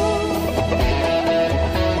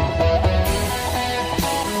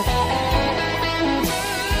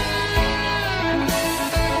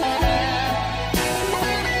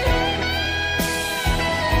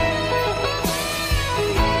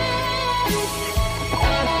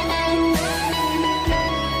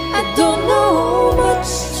 Don't know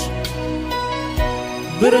much,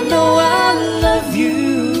 but I know I love you.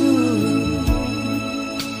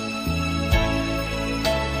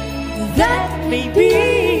 That may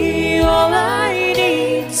be all I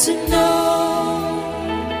need to know.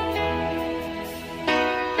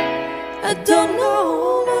 I don't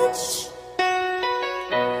know much,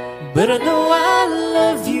 but I know I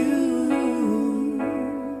love you.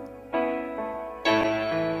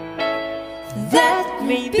 That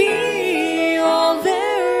may be all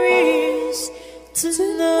there is to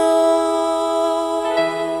know.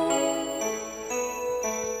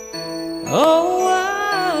 Oh,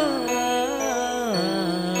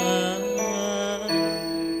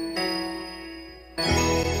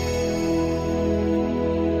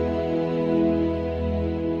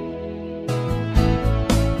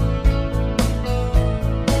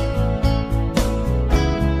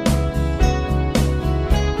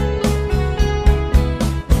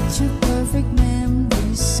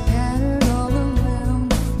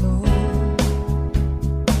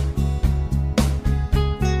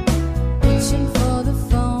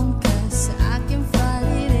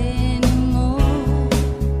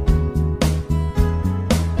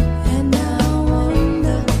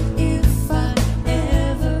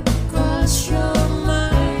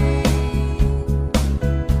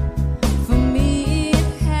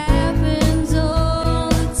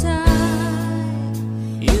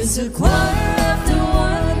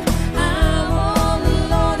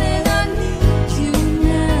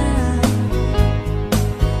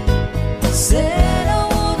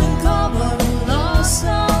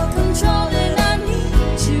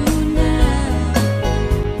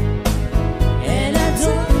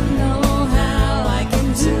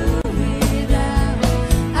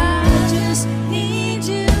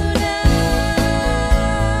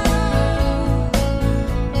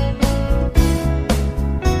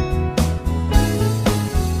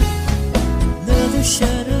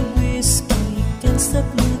 shot of whiskey, can't stop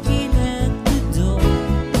looking at the door.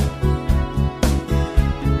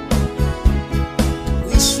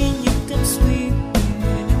 Wishing you can sweep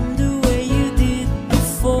me the way you did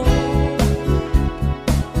before.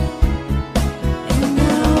 And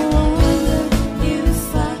now I wonder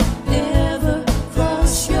if I ever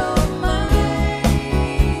cross your mind.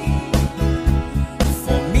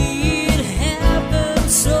 For me it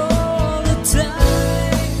happens all the time.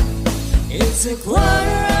 It's a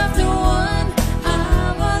quarter after one,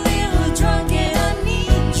 I'm a little drunk and I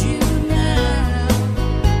need you now.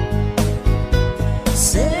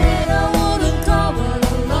 Said I wouldn't call but I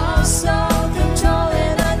lost all control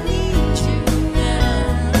and I need you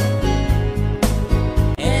now.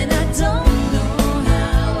 And I don't know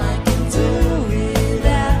how I can do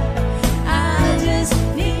without, I just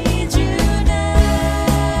need you now.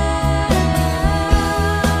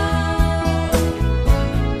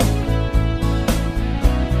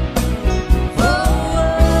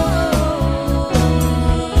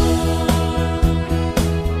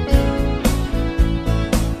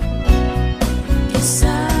 Guess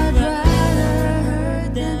I'd rather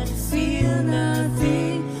hurt than feel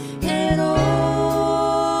nothing at all.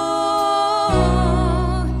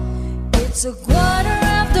 It's a quarter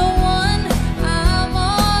after one, I'm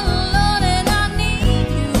all alone and I need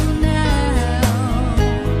you now.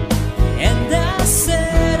 And I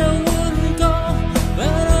said I wouldn't go,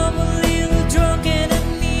 but I'm a little drunk and I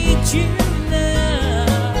need you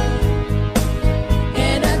now.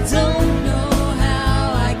 And I don't know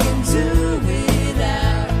how I can do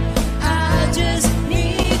without, I just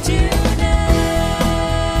need you now.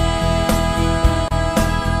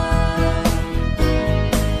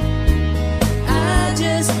 I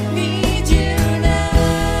just need you now.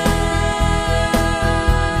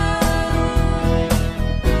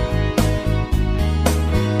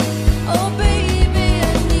 Oh baby,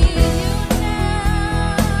 I need you now.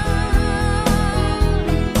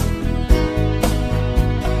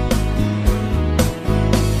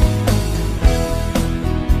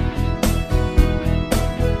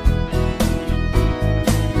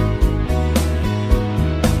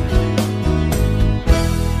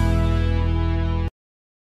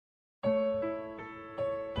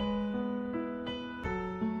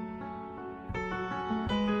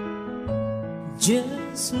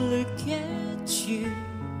 Just look at you,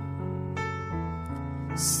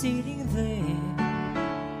 sitting there.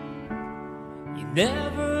 You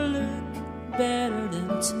never look better than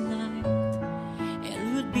tonight. It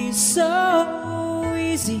would be so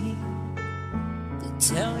easy to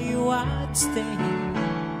tell you I'd stay,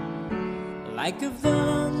 like I've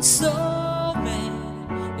done so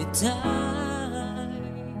many times.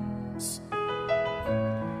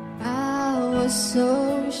 I was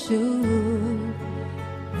so sure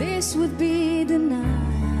this would be the night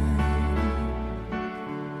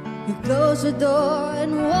you close the door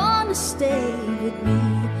and wanna stay with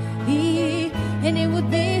me. And it would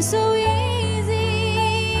be so easy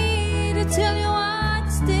to tell you I'd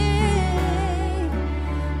stay,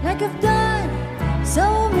 like I've done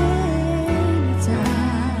so many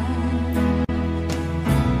times.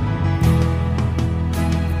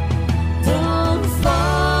 Don't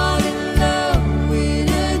fall in love with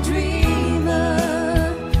a dreamer,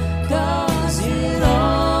 'cause he'll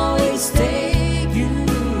always take you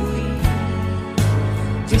in.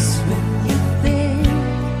 Just when you think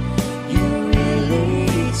you're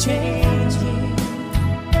really changing,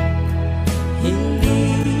 he'll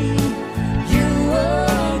leave you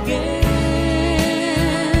again.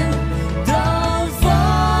 Don't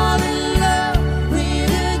fall in love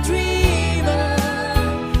with a dreamer,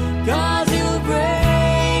 'cause he'll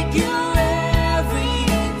break you every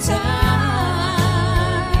time.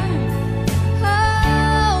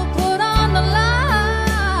 Oh, put on the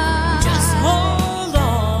light. Just hold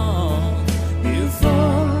on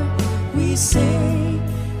before we say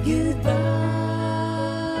goodbye.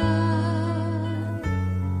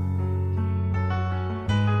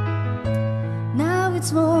 Now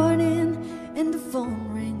it's morning and the phone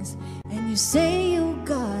rings and you say you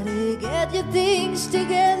gotta get your things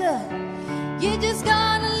together. You just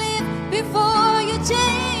gotta live before you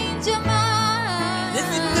change your mind. If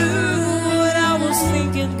you knew what I was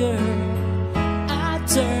thinking, girl, I'd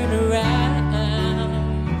turn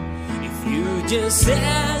around. If you just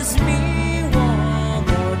ask me one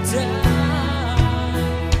more time.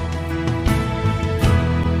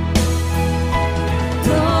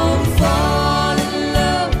 Don't fall in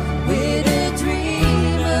love with a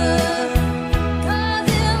dreamer, 'Cause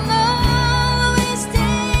he'll always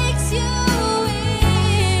takes you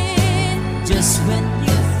in. just when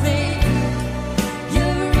you think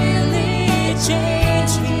you're really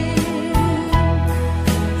change me.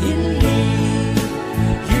 He'll leave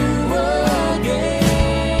you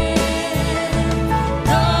again.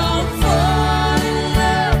 Don't fall in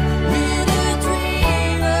love with a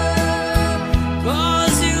dreamer,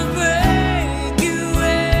 'cause he'll break you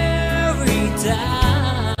every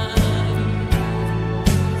time.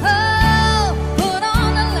 Oh, put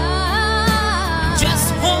on the line.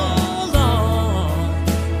 Just hold on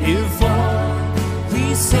before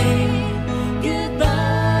we say goodbye.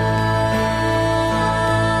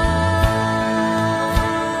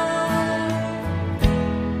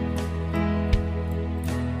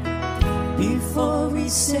 Before we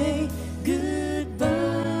say goodbye.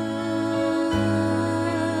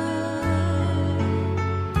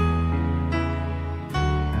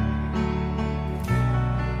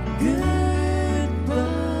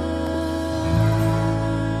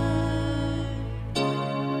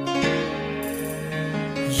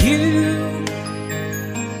 You,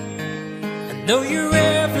 I know you're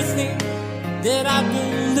everything that I've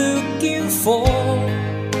been looking for,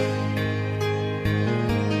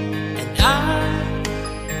 and I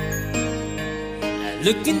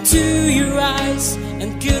look into your eyes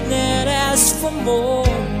and could not ask for more.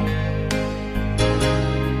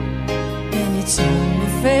 And it's only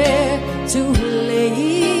fair to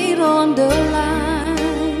lay it on the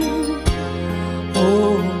line.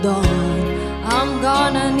 Hold on, I'm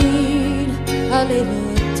gonna need a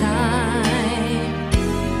little time.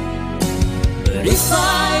 But if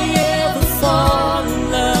I ever fall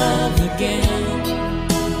in love again,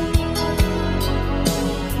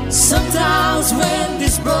 sometimes when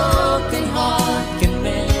this broken heart can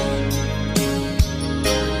mend,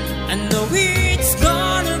 I know it's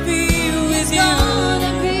gonna be with you.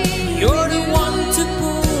 You're the one to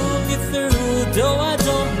pull me through, though I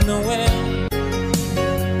don't know when.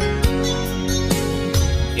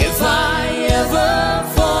 If I ever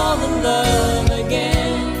fall in love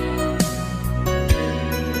again,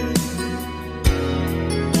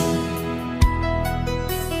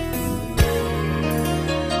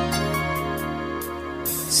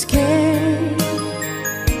 Scared,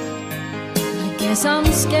 I guess I'm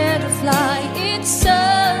scared to fly. It's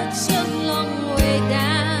such a long way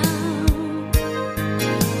down.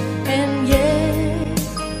 And yeah,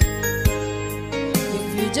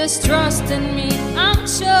 if you just trust in me, I'm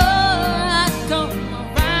sure I'd come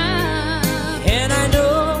around. and I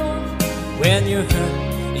know when you're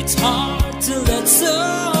hurt, it's hard to let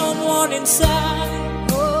someone inside.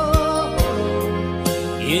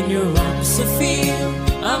 In your arms I feel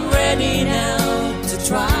I'm ready now to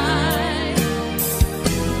try.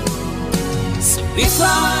 So if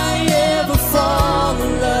I ever fall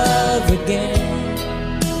in love again,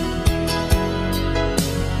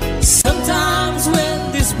 sometimes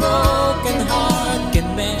when this broken heart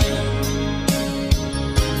can mend,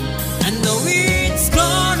 I know it's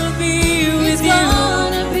gonna be with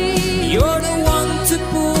you. You're the one to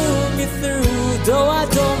pull me through, though I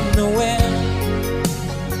don't know when.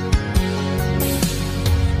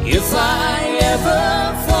 If I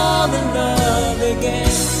ever fall in love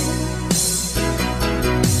again,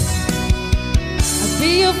 I'd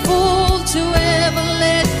be a fool to ever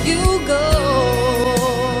let you go.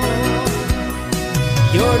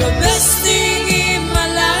 you're the best thing in my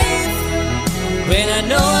life, when I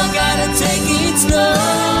know I gotta take it slow.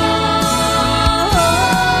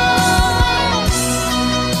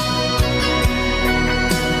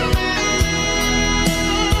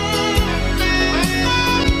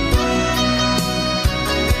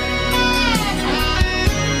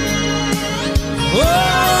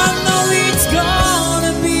 Oh, I know it's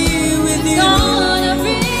gonna be with you.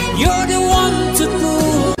 You're the one to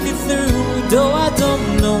pull me through, though I don't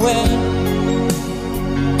know when.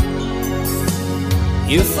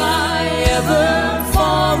 If I ever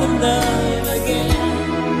fall in love again,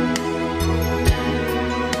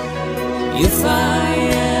 if I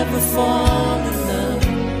ever fall in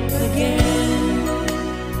love again.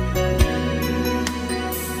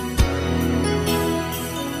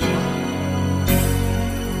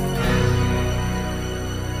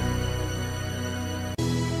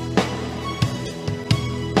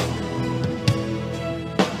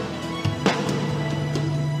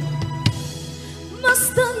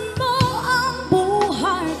 Masdan mo ang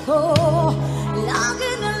buhay ko,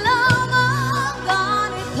 lagi na lang ang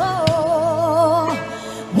ganito.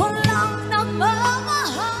 Walang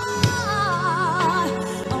nagmamahal,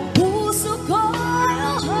 ang puso ko'y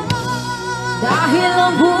Dahil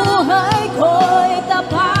ang buhay ko'y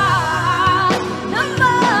tapat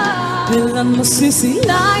naman. Kailan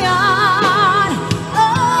masisilayan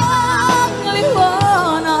ang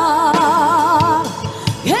liwanag.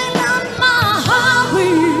 Kailan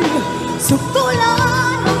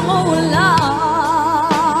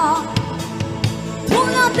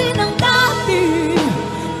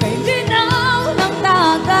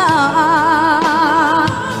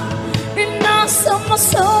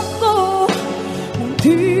Inasamasok ko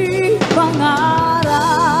di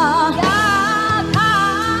pangarap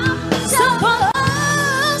sa pagkakailan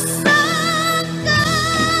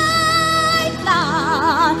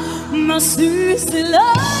masisilayan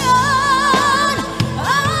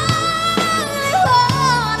ang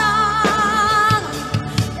liwanag.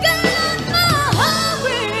 Kailan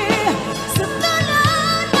mahawi sa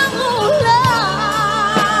talan ng ulan.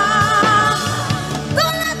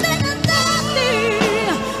 Tulad din ang dati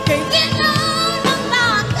kay ginaw ng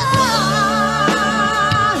nakan.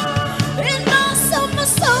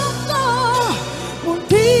 Inasamasok ko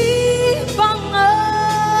munti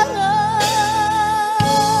pangarap.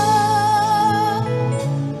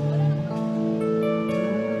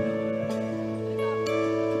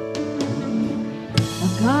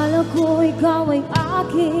 Akala ko ikaw ay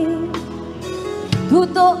akin,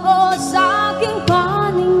 totoo sa aking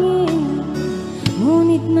paningin.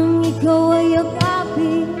 Ngunit nang ikaw ay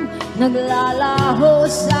yakapin, naglalaho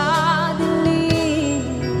sa dilim.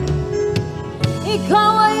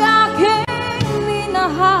 Ikaw ay aking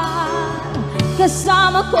minahal,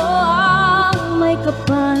 kasama ko ang may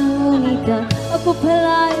kapal. Ngunit ako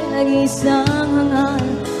pala'y nag-isang hangal,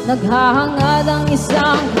 naghahangad ang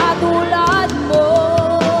isang katulad mo.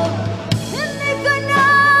 Hindi ka na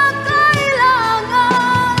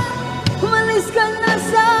kailangan, umalis ka na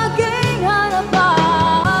sa aking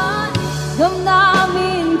harapan.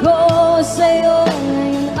 Damdamin ko sa'yo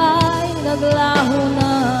ngayon ay naglaho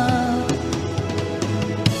na.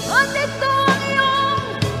 At ito ang iyong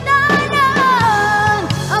dahilan,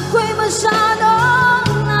 ako'y masyadong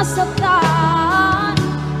nasaktan.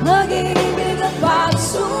 Nag-iibig at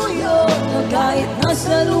pagsuyo na kahit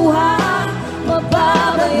nasa luha,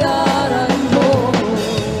 mababayaran mo.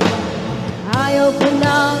 Ayaw ko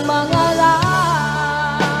ng mangarap,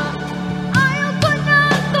 ayaw ko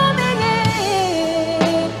ng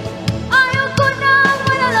tumingin, ayaw ko ng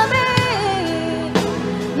malalamin,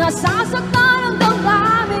 nasasaktan ang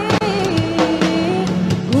damdamin.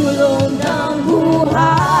 Gulong ng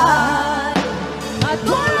buhay at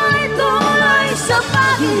tuloy-tuloy sa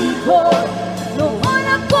pag-ikot. Noon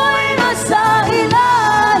ako'y nasa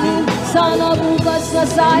ilalim, sana bukas na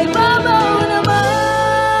sa ibabaw naman.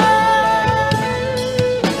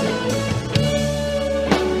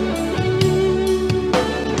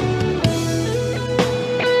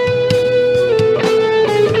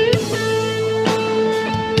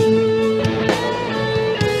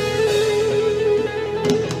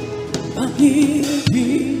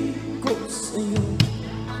 Pag-ibig ko sa'yo,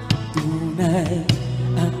 tunay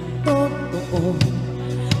at totoo.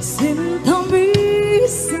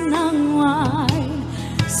 Sintamis ng wine,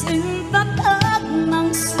 sintatag ng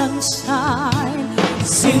sunshine.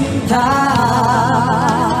 Sinta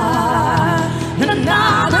na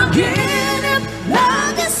nanaginip na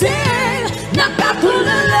gising,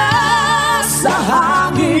 nakatulala sa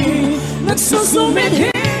hangin,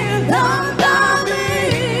 nagsusumidhin ang dami.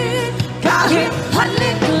 Kahit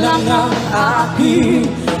halik lang ang aking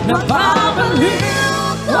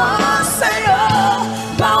napapaliw ko sa'yo.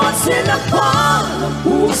 Bawat sinakpan ng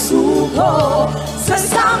puso ko, sa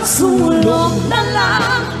isang sulong na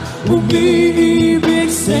lang umiibig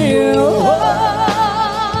sa'yo.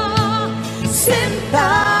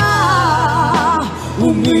 Sinta,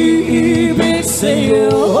 umiibig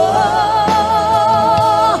sa'yo.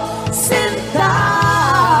 Sinta,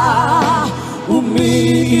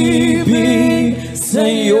 umiibig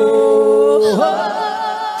sa'yo.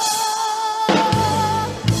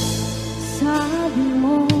 Sabi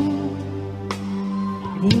mo,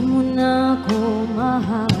 di mo na ako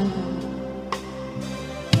mahal.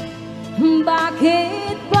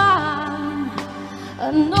 Bakit ba?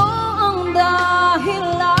 Ano ang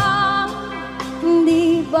dahilan?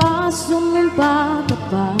 Hindi ba sumimpa ka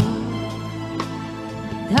pa?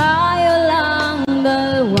 Tayo lang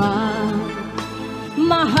dalawa,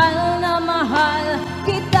 mahal na mahal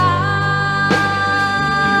kita.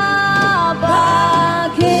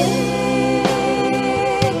 Bakit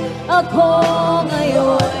ako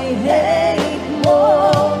ngayon'y hate mo?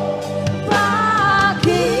 Bakit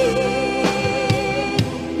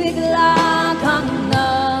bigla kang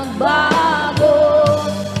nagbago?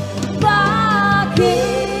 Bakit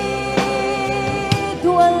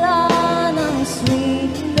wala ng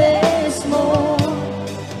sweetness mo?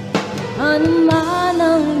 Ano man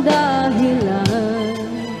ang dahilan,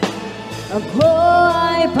 ako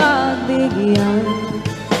ay pagbigyan.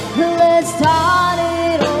 Let's start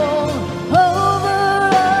it all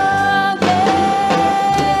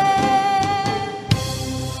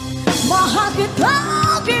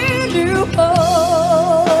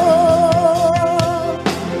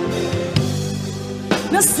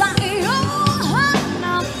nasa iyong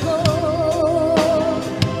hanap ko.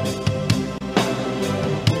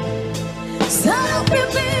 Sarang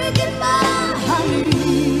pibigin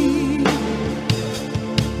mahalin,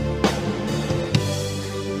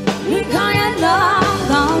 ligaya ng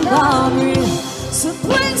damdamin. Sa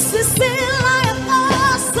tuwing sisilay at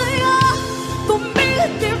asaya,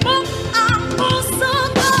 tumitibok ang puso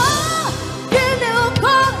ko. Giliw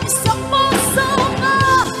ko isang puso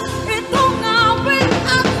nga, itong awit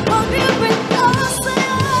at pag-ibig ko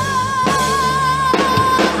sa'yo.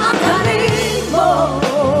 Ang halik mo,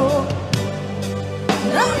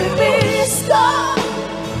 namimiss ko.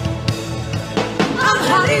 Ang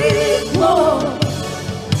halik mo,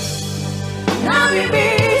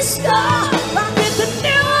 namimiss ko. Bakit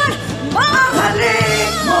iniwan ang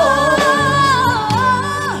halik mo?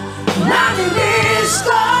 Namimiss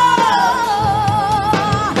ko.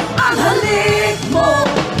 Ang halik mo,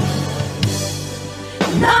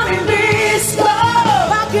 namimiss ko.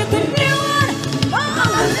 Bakit iniwan ang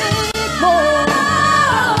halik mo?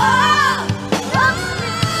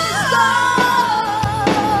 Namimiss ko.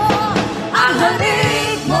 Ang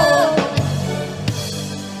halik mo,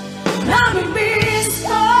 namimiss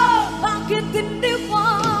ko. Bakit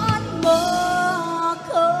iniwan mo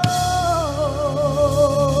ako?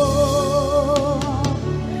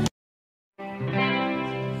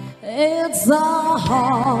 It's a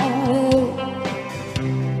heartache,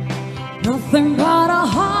 nothing but a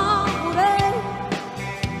heartache.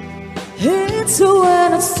 It's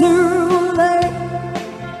when it's too late,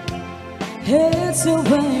 it's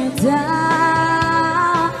when you're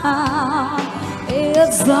down.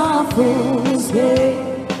 It's a fool's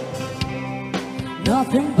game,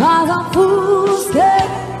 nothing but a fool's game.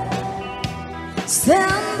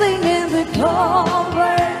 Standing in the cold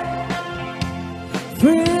rain,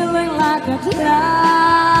 feeling like a clown.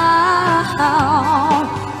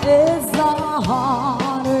 It's a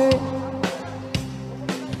heartache,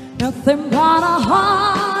 nothing but a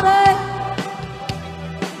heartache.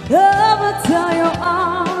 Every time your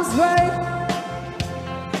arms break,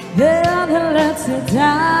 then he lets you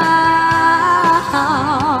down.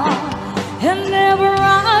 And never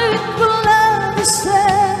right will ever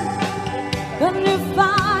say, when you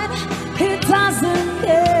find he doesn't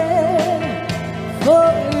care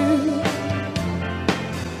for you.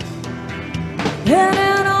 And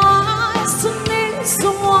it always to need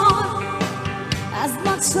someone as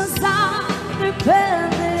much as I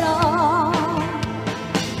depended on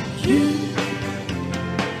you.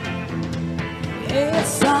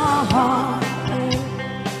 It's a heartache,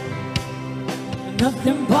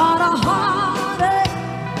 nothing but a heartache.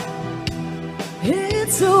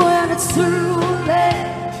 It's when it's too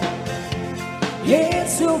late,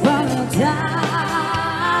 it's when you're down.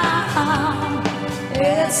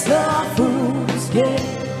 It's a fool's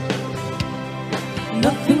game,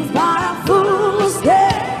 nothing but a fool's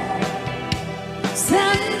game.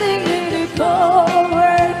 Standing in the cold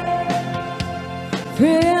rain,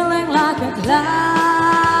 feeling like a clown.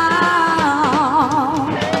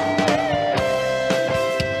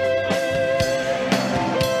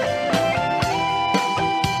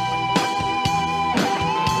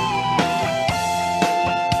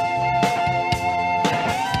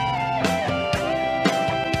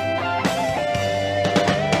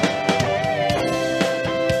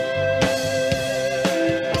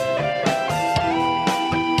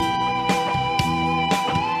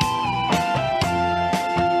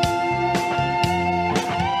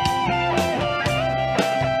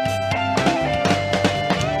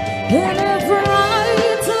 And it's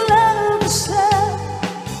right to love yourself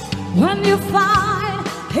when you find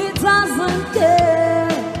he doesn't care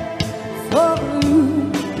for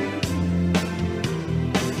you.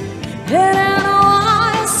 And it's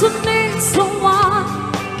wise to need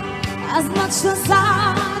someone as much as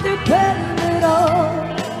I depended on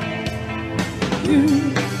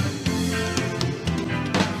you.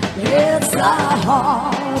 It's a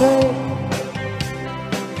heartache,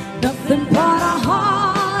 nothing but a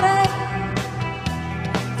heartache.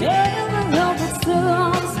 Daily love is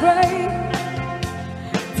still straight,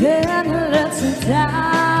 then it lets you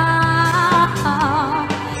down.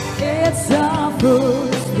 It's a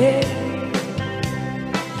fool's game,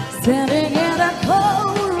 standing in a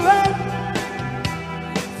cold rain,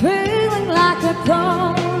 feeling like a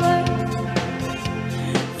cold rain,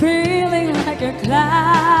 feeling like a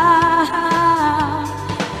cloud.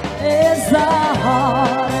 It's a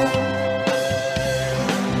heartache,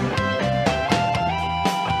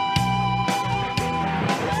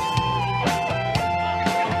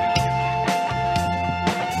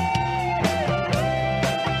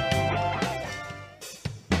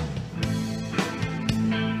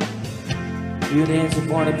 You dance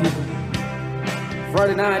for the people.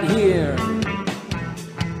 Friday night here.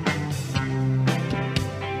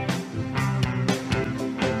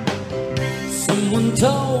 Someone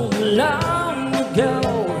told me long ago,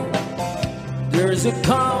 there's a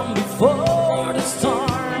calm before the storm.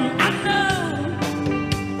 I know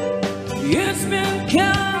it's been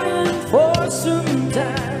coming for some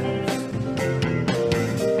time.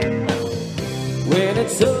 When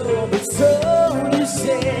it's over, so you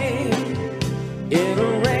say,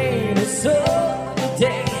 it'll rain a sunny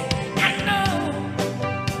day. I know,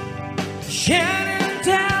 shining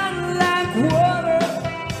down like water.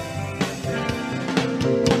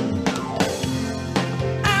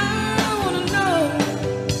 I wanna know,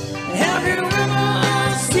 have you ever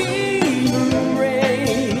seen the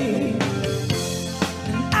rain?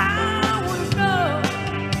 And I wanna know,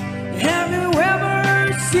 have you ever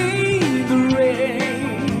seen the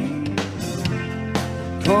rain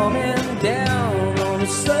coming down on a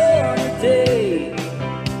sunny day?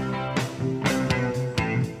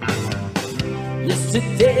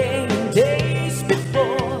 Yesterday and days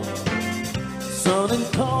before, sun and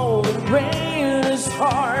cold and rain is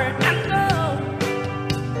hard. I know,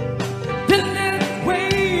 been that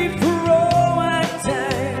way for all my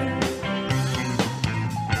time,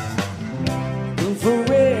 and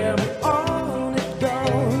forever on it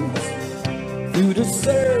goes, through the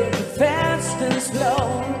circle fast and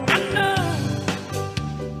slow. I know,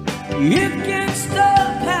 you can't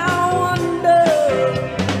stop, I wonder.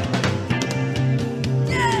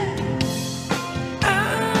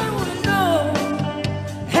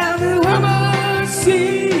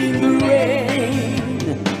 See the rain,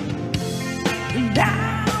 and I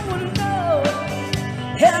wanna know,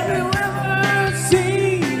 have you ever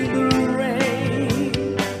seen the rain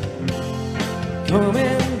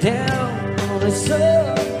coming down on a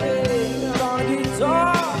Sunday on a guitar?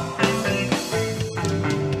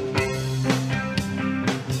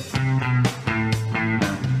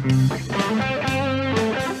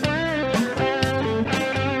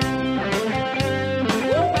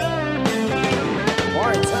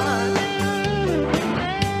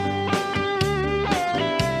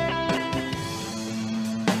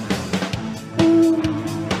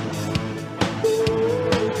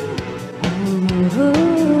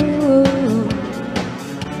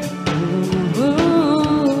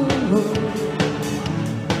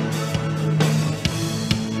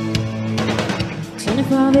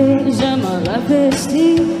 My life is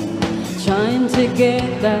deep, trying to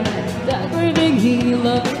get back that breathing heel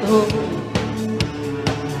of hope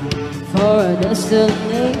for a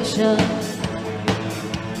destination.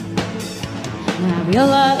 And I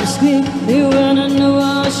realized quickly when I knew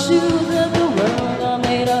I should that the world are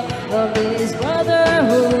made up of this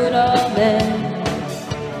brotherhood of men,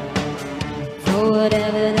 for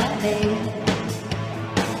whatever that means.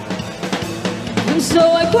 And so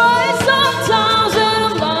I cry sometimes and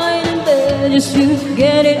I'm lying in bed just to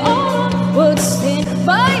get it all what's in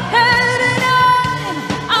my head. And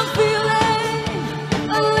I'm feeling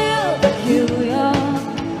a little peculiar.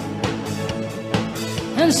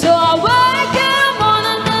 And so I wake in the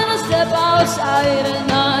morning and I step outside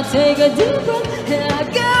and I take a deep breath and I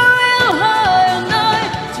get real high and I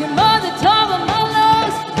scream at the top of my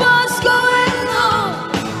lungs, what's going on?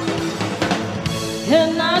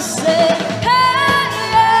 And I say,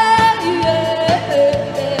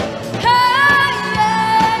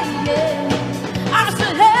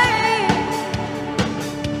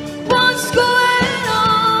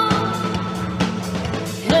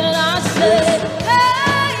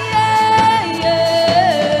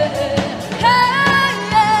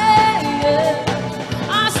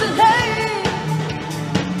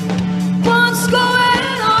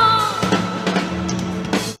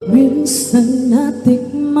 minsan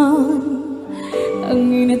natikman ang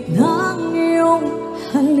init ng iyong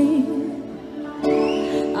halik.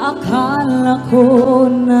 Akala ko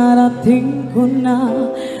narating ko na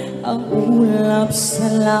ang ulap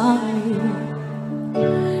sa langit.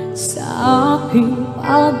 Sa aking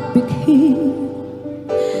pagbighi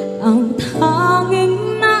ang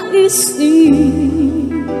tanging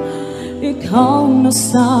naisip, ikaw na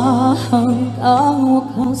sa hanggang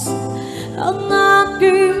wakas ang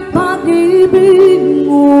aking pag-ibig.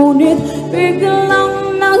 Ngunit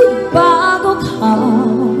biglang nagbago ka,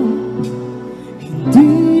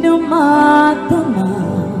 hindi na matama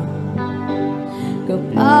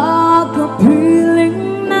kapag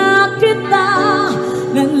kapiling na kita,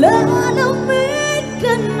 nalalamig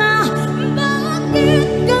ka na. Bakit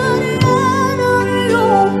ganyan ang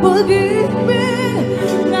iyong pag-ibig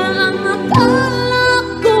na ang akala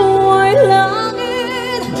ko ay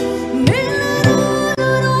langit?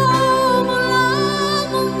 Nilalaro mula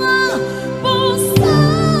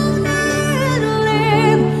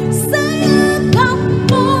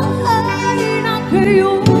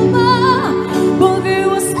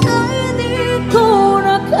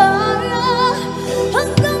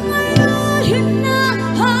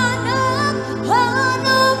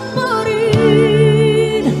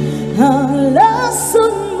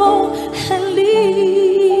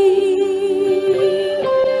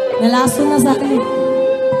Nalaso na sa akin.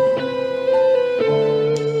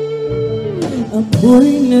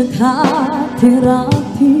 Ako'y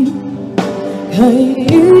naghatirati kay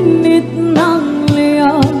init ng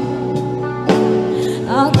liyan.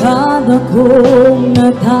 Akala kong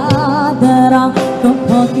nagdadara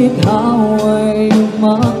kapag ikaw ay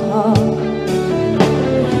umakas.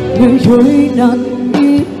 Ngayon'y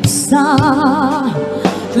nag-isa,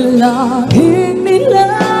 laging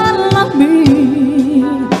nilalamig.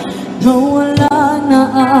 Nawala na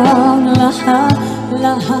ang lahat,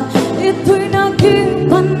 ito'y naging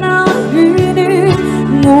panaginip.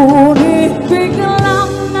 Ngunit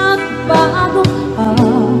biglang nagbago ka,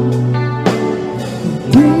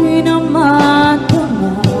 di na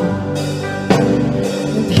matama.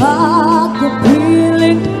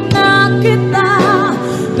 Nagkapiling na kita,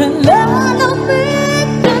 nalalamig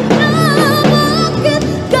ka na. Bakit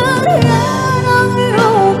kaya ng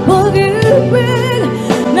iyong pag-ibig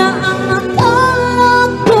na ang akala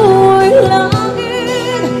ko'y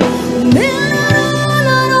langit?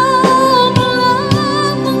 Nilalaro mo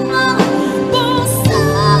lang mga puso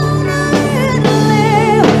na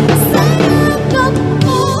inilim. Sa yakap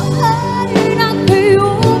mo ay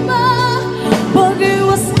nakayuma,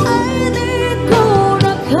 pag-iwas ay di ko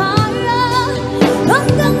na kaya.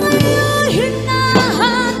 Hanggang ngayon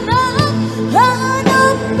hinahanap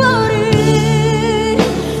pa rin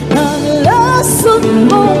ang lason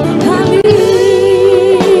mong halik.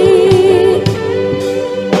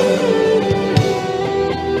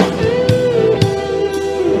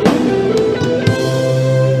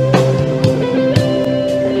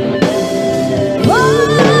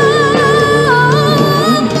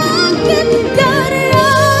 Bakit kaya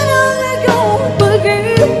ng iyong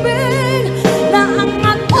pag-ibig na ang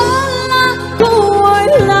akala ko ay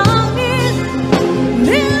langit?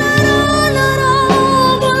 Nilalaro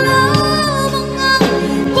mo lang mga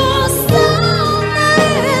puso na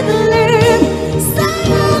inilim. Sa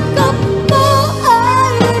yakap mo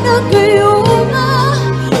ay nagayuma,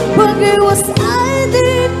 pag-iwas ay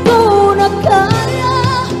di ko na kaya.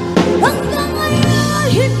 Hanggang ngayon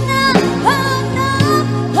hinahanap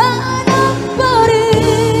pa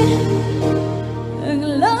rin ang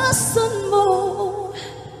lason mo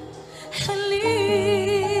halik.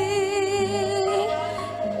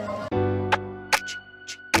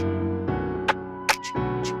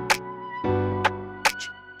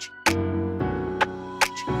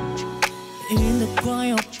 In the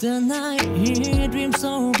quiet of the night, he dreams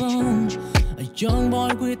so bold. A young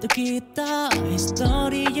boy with a guitar, his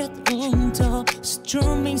story yet untold.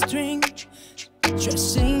 Strumming string,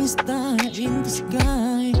 chasing star in the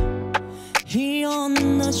sky. He on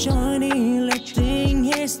a journey, letting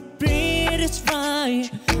his spirit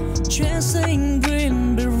fly. Chasing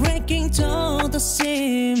dream, breaking to the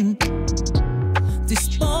seam.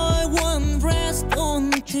 This boy won't rest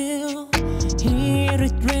until he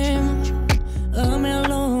dream a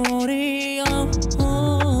melody of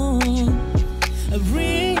home. A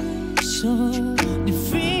ring so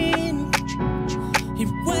divine, he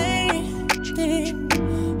waiting.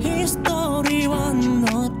 His story one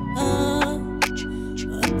not a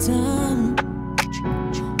time.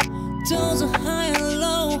 Those are high and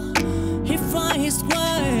low, he find his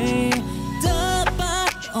way. The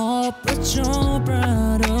back of a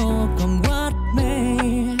brother, come what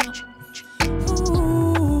may.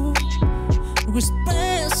 With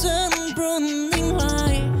passion burning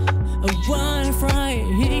like a wildfire,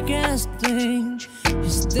 he casting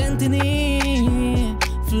his destiny,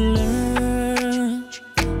 flirt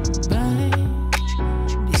by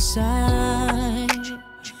beside.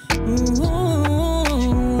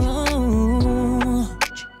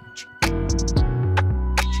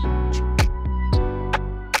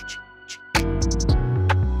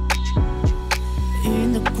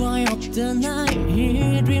 In the quiet of the night,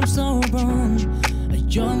 he dreams so born. A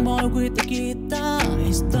young boy with a guitar,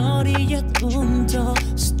 his story yet untold.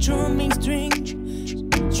 Strumming string,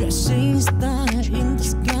 chasing star in the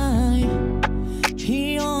sky.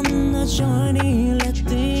 He on a journey,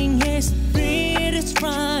 letting his spirit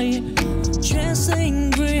fly. Chasing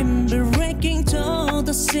dream, breaking to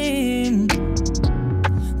the seam.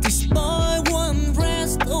 This boy won't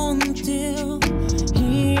rest until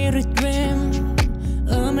he dream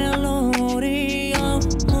a melody of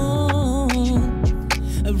home.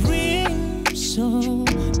 A ring so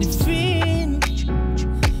divine,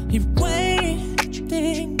 he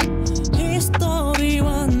waiting. His story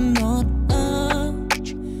one not a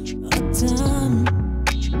time.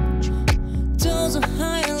 Those are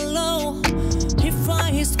high and low, he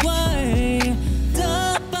find his way.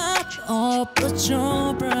 The path of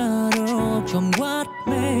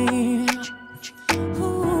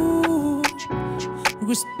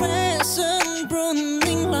With passion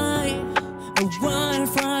burning like a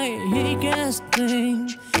wildfire casting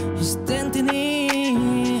his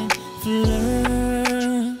destiny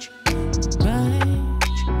flirt by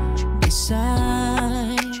the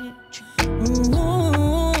side.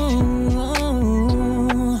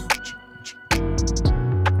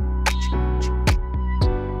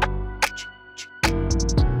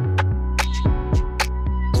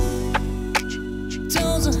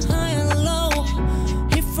 Those are high and low,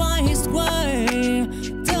 he finds his way.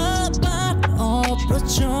 The back of the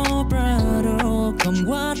your brother, come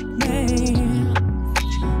what may.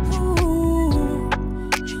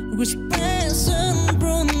 With passion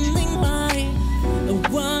burning like a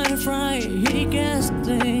wildfire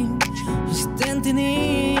casting his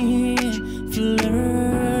destiny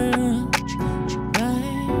flirt by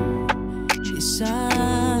his side.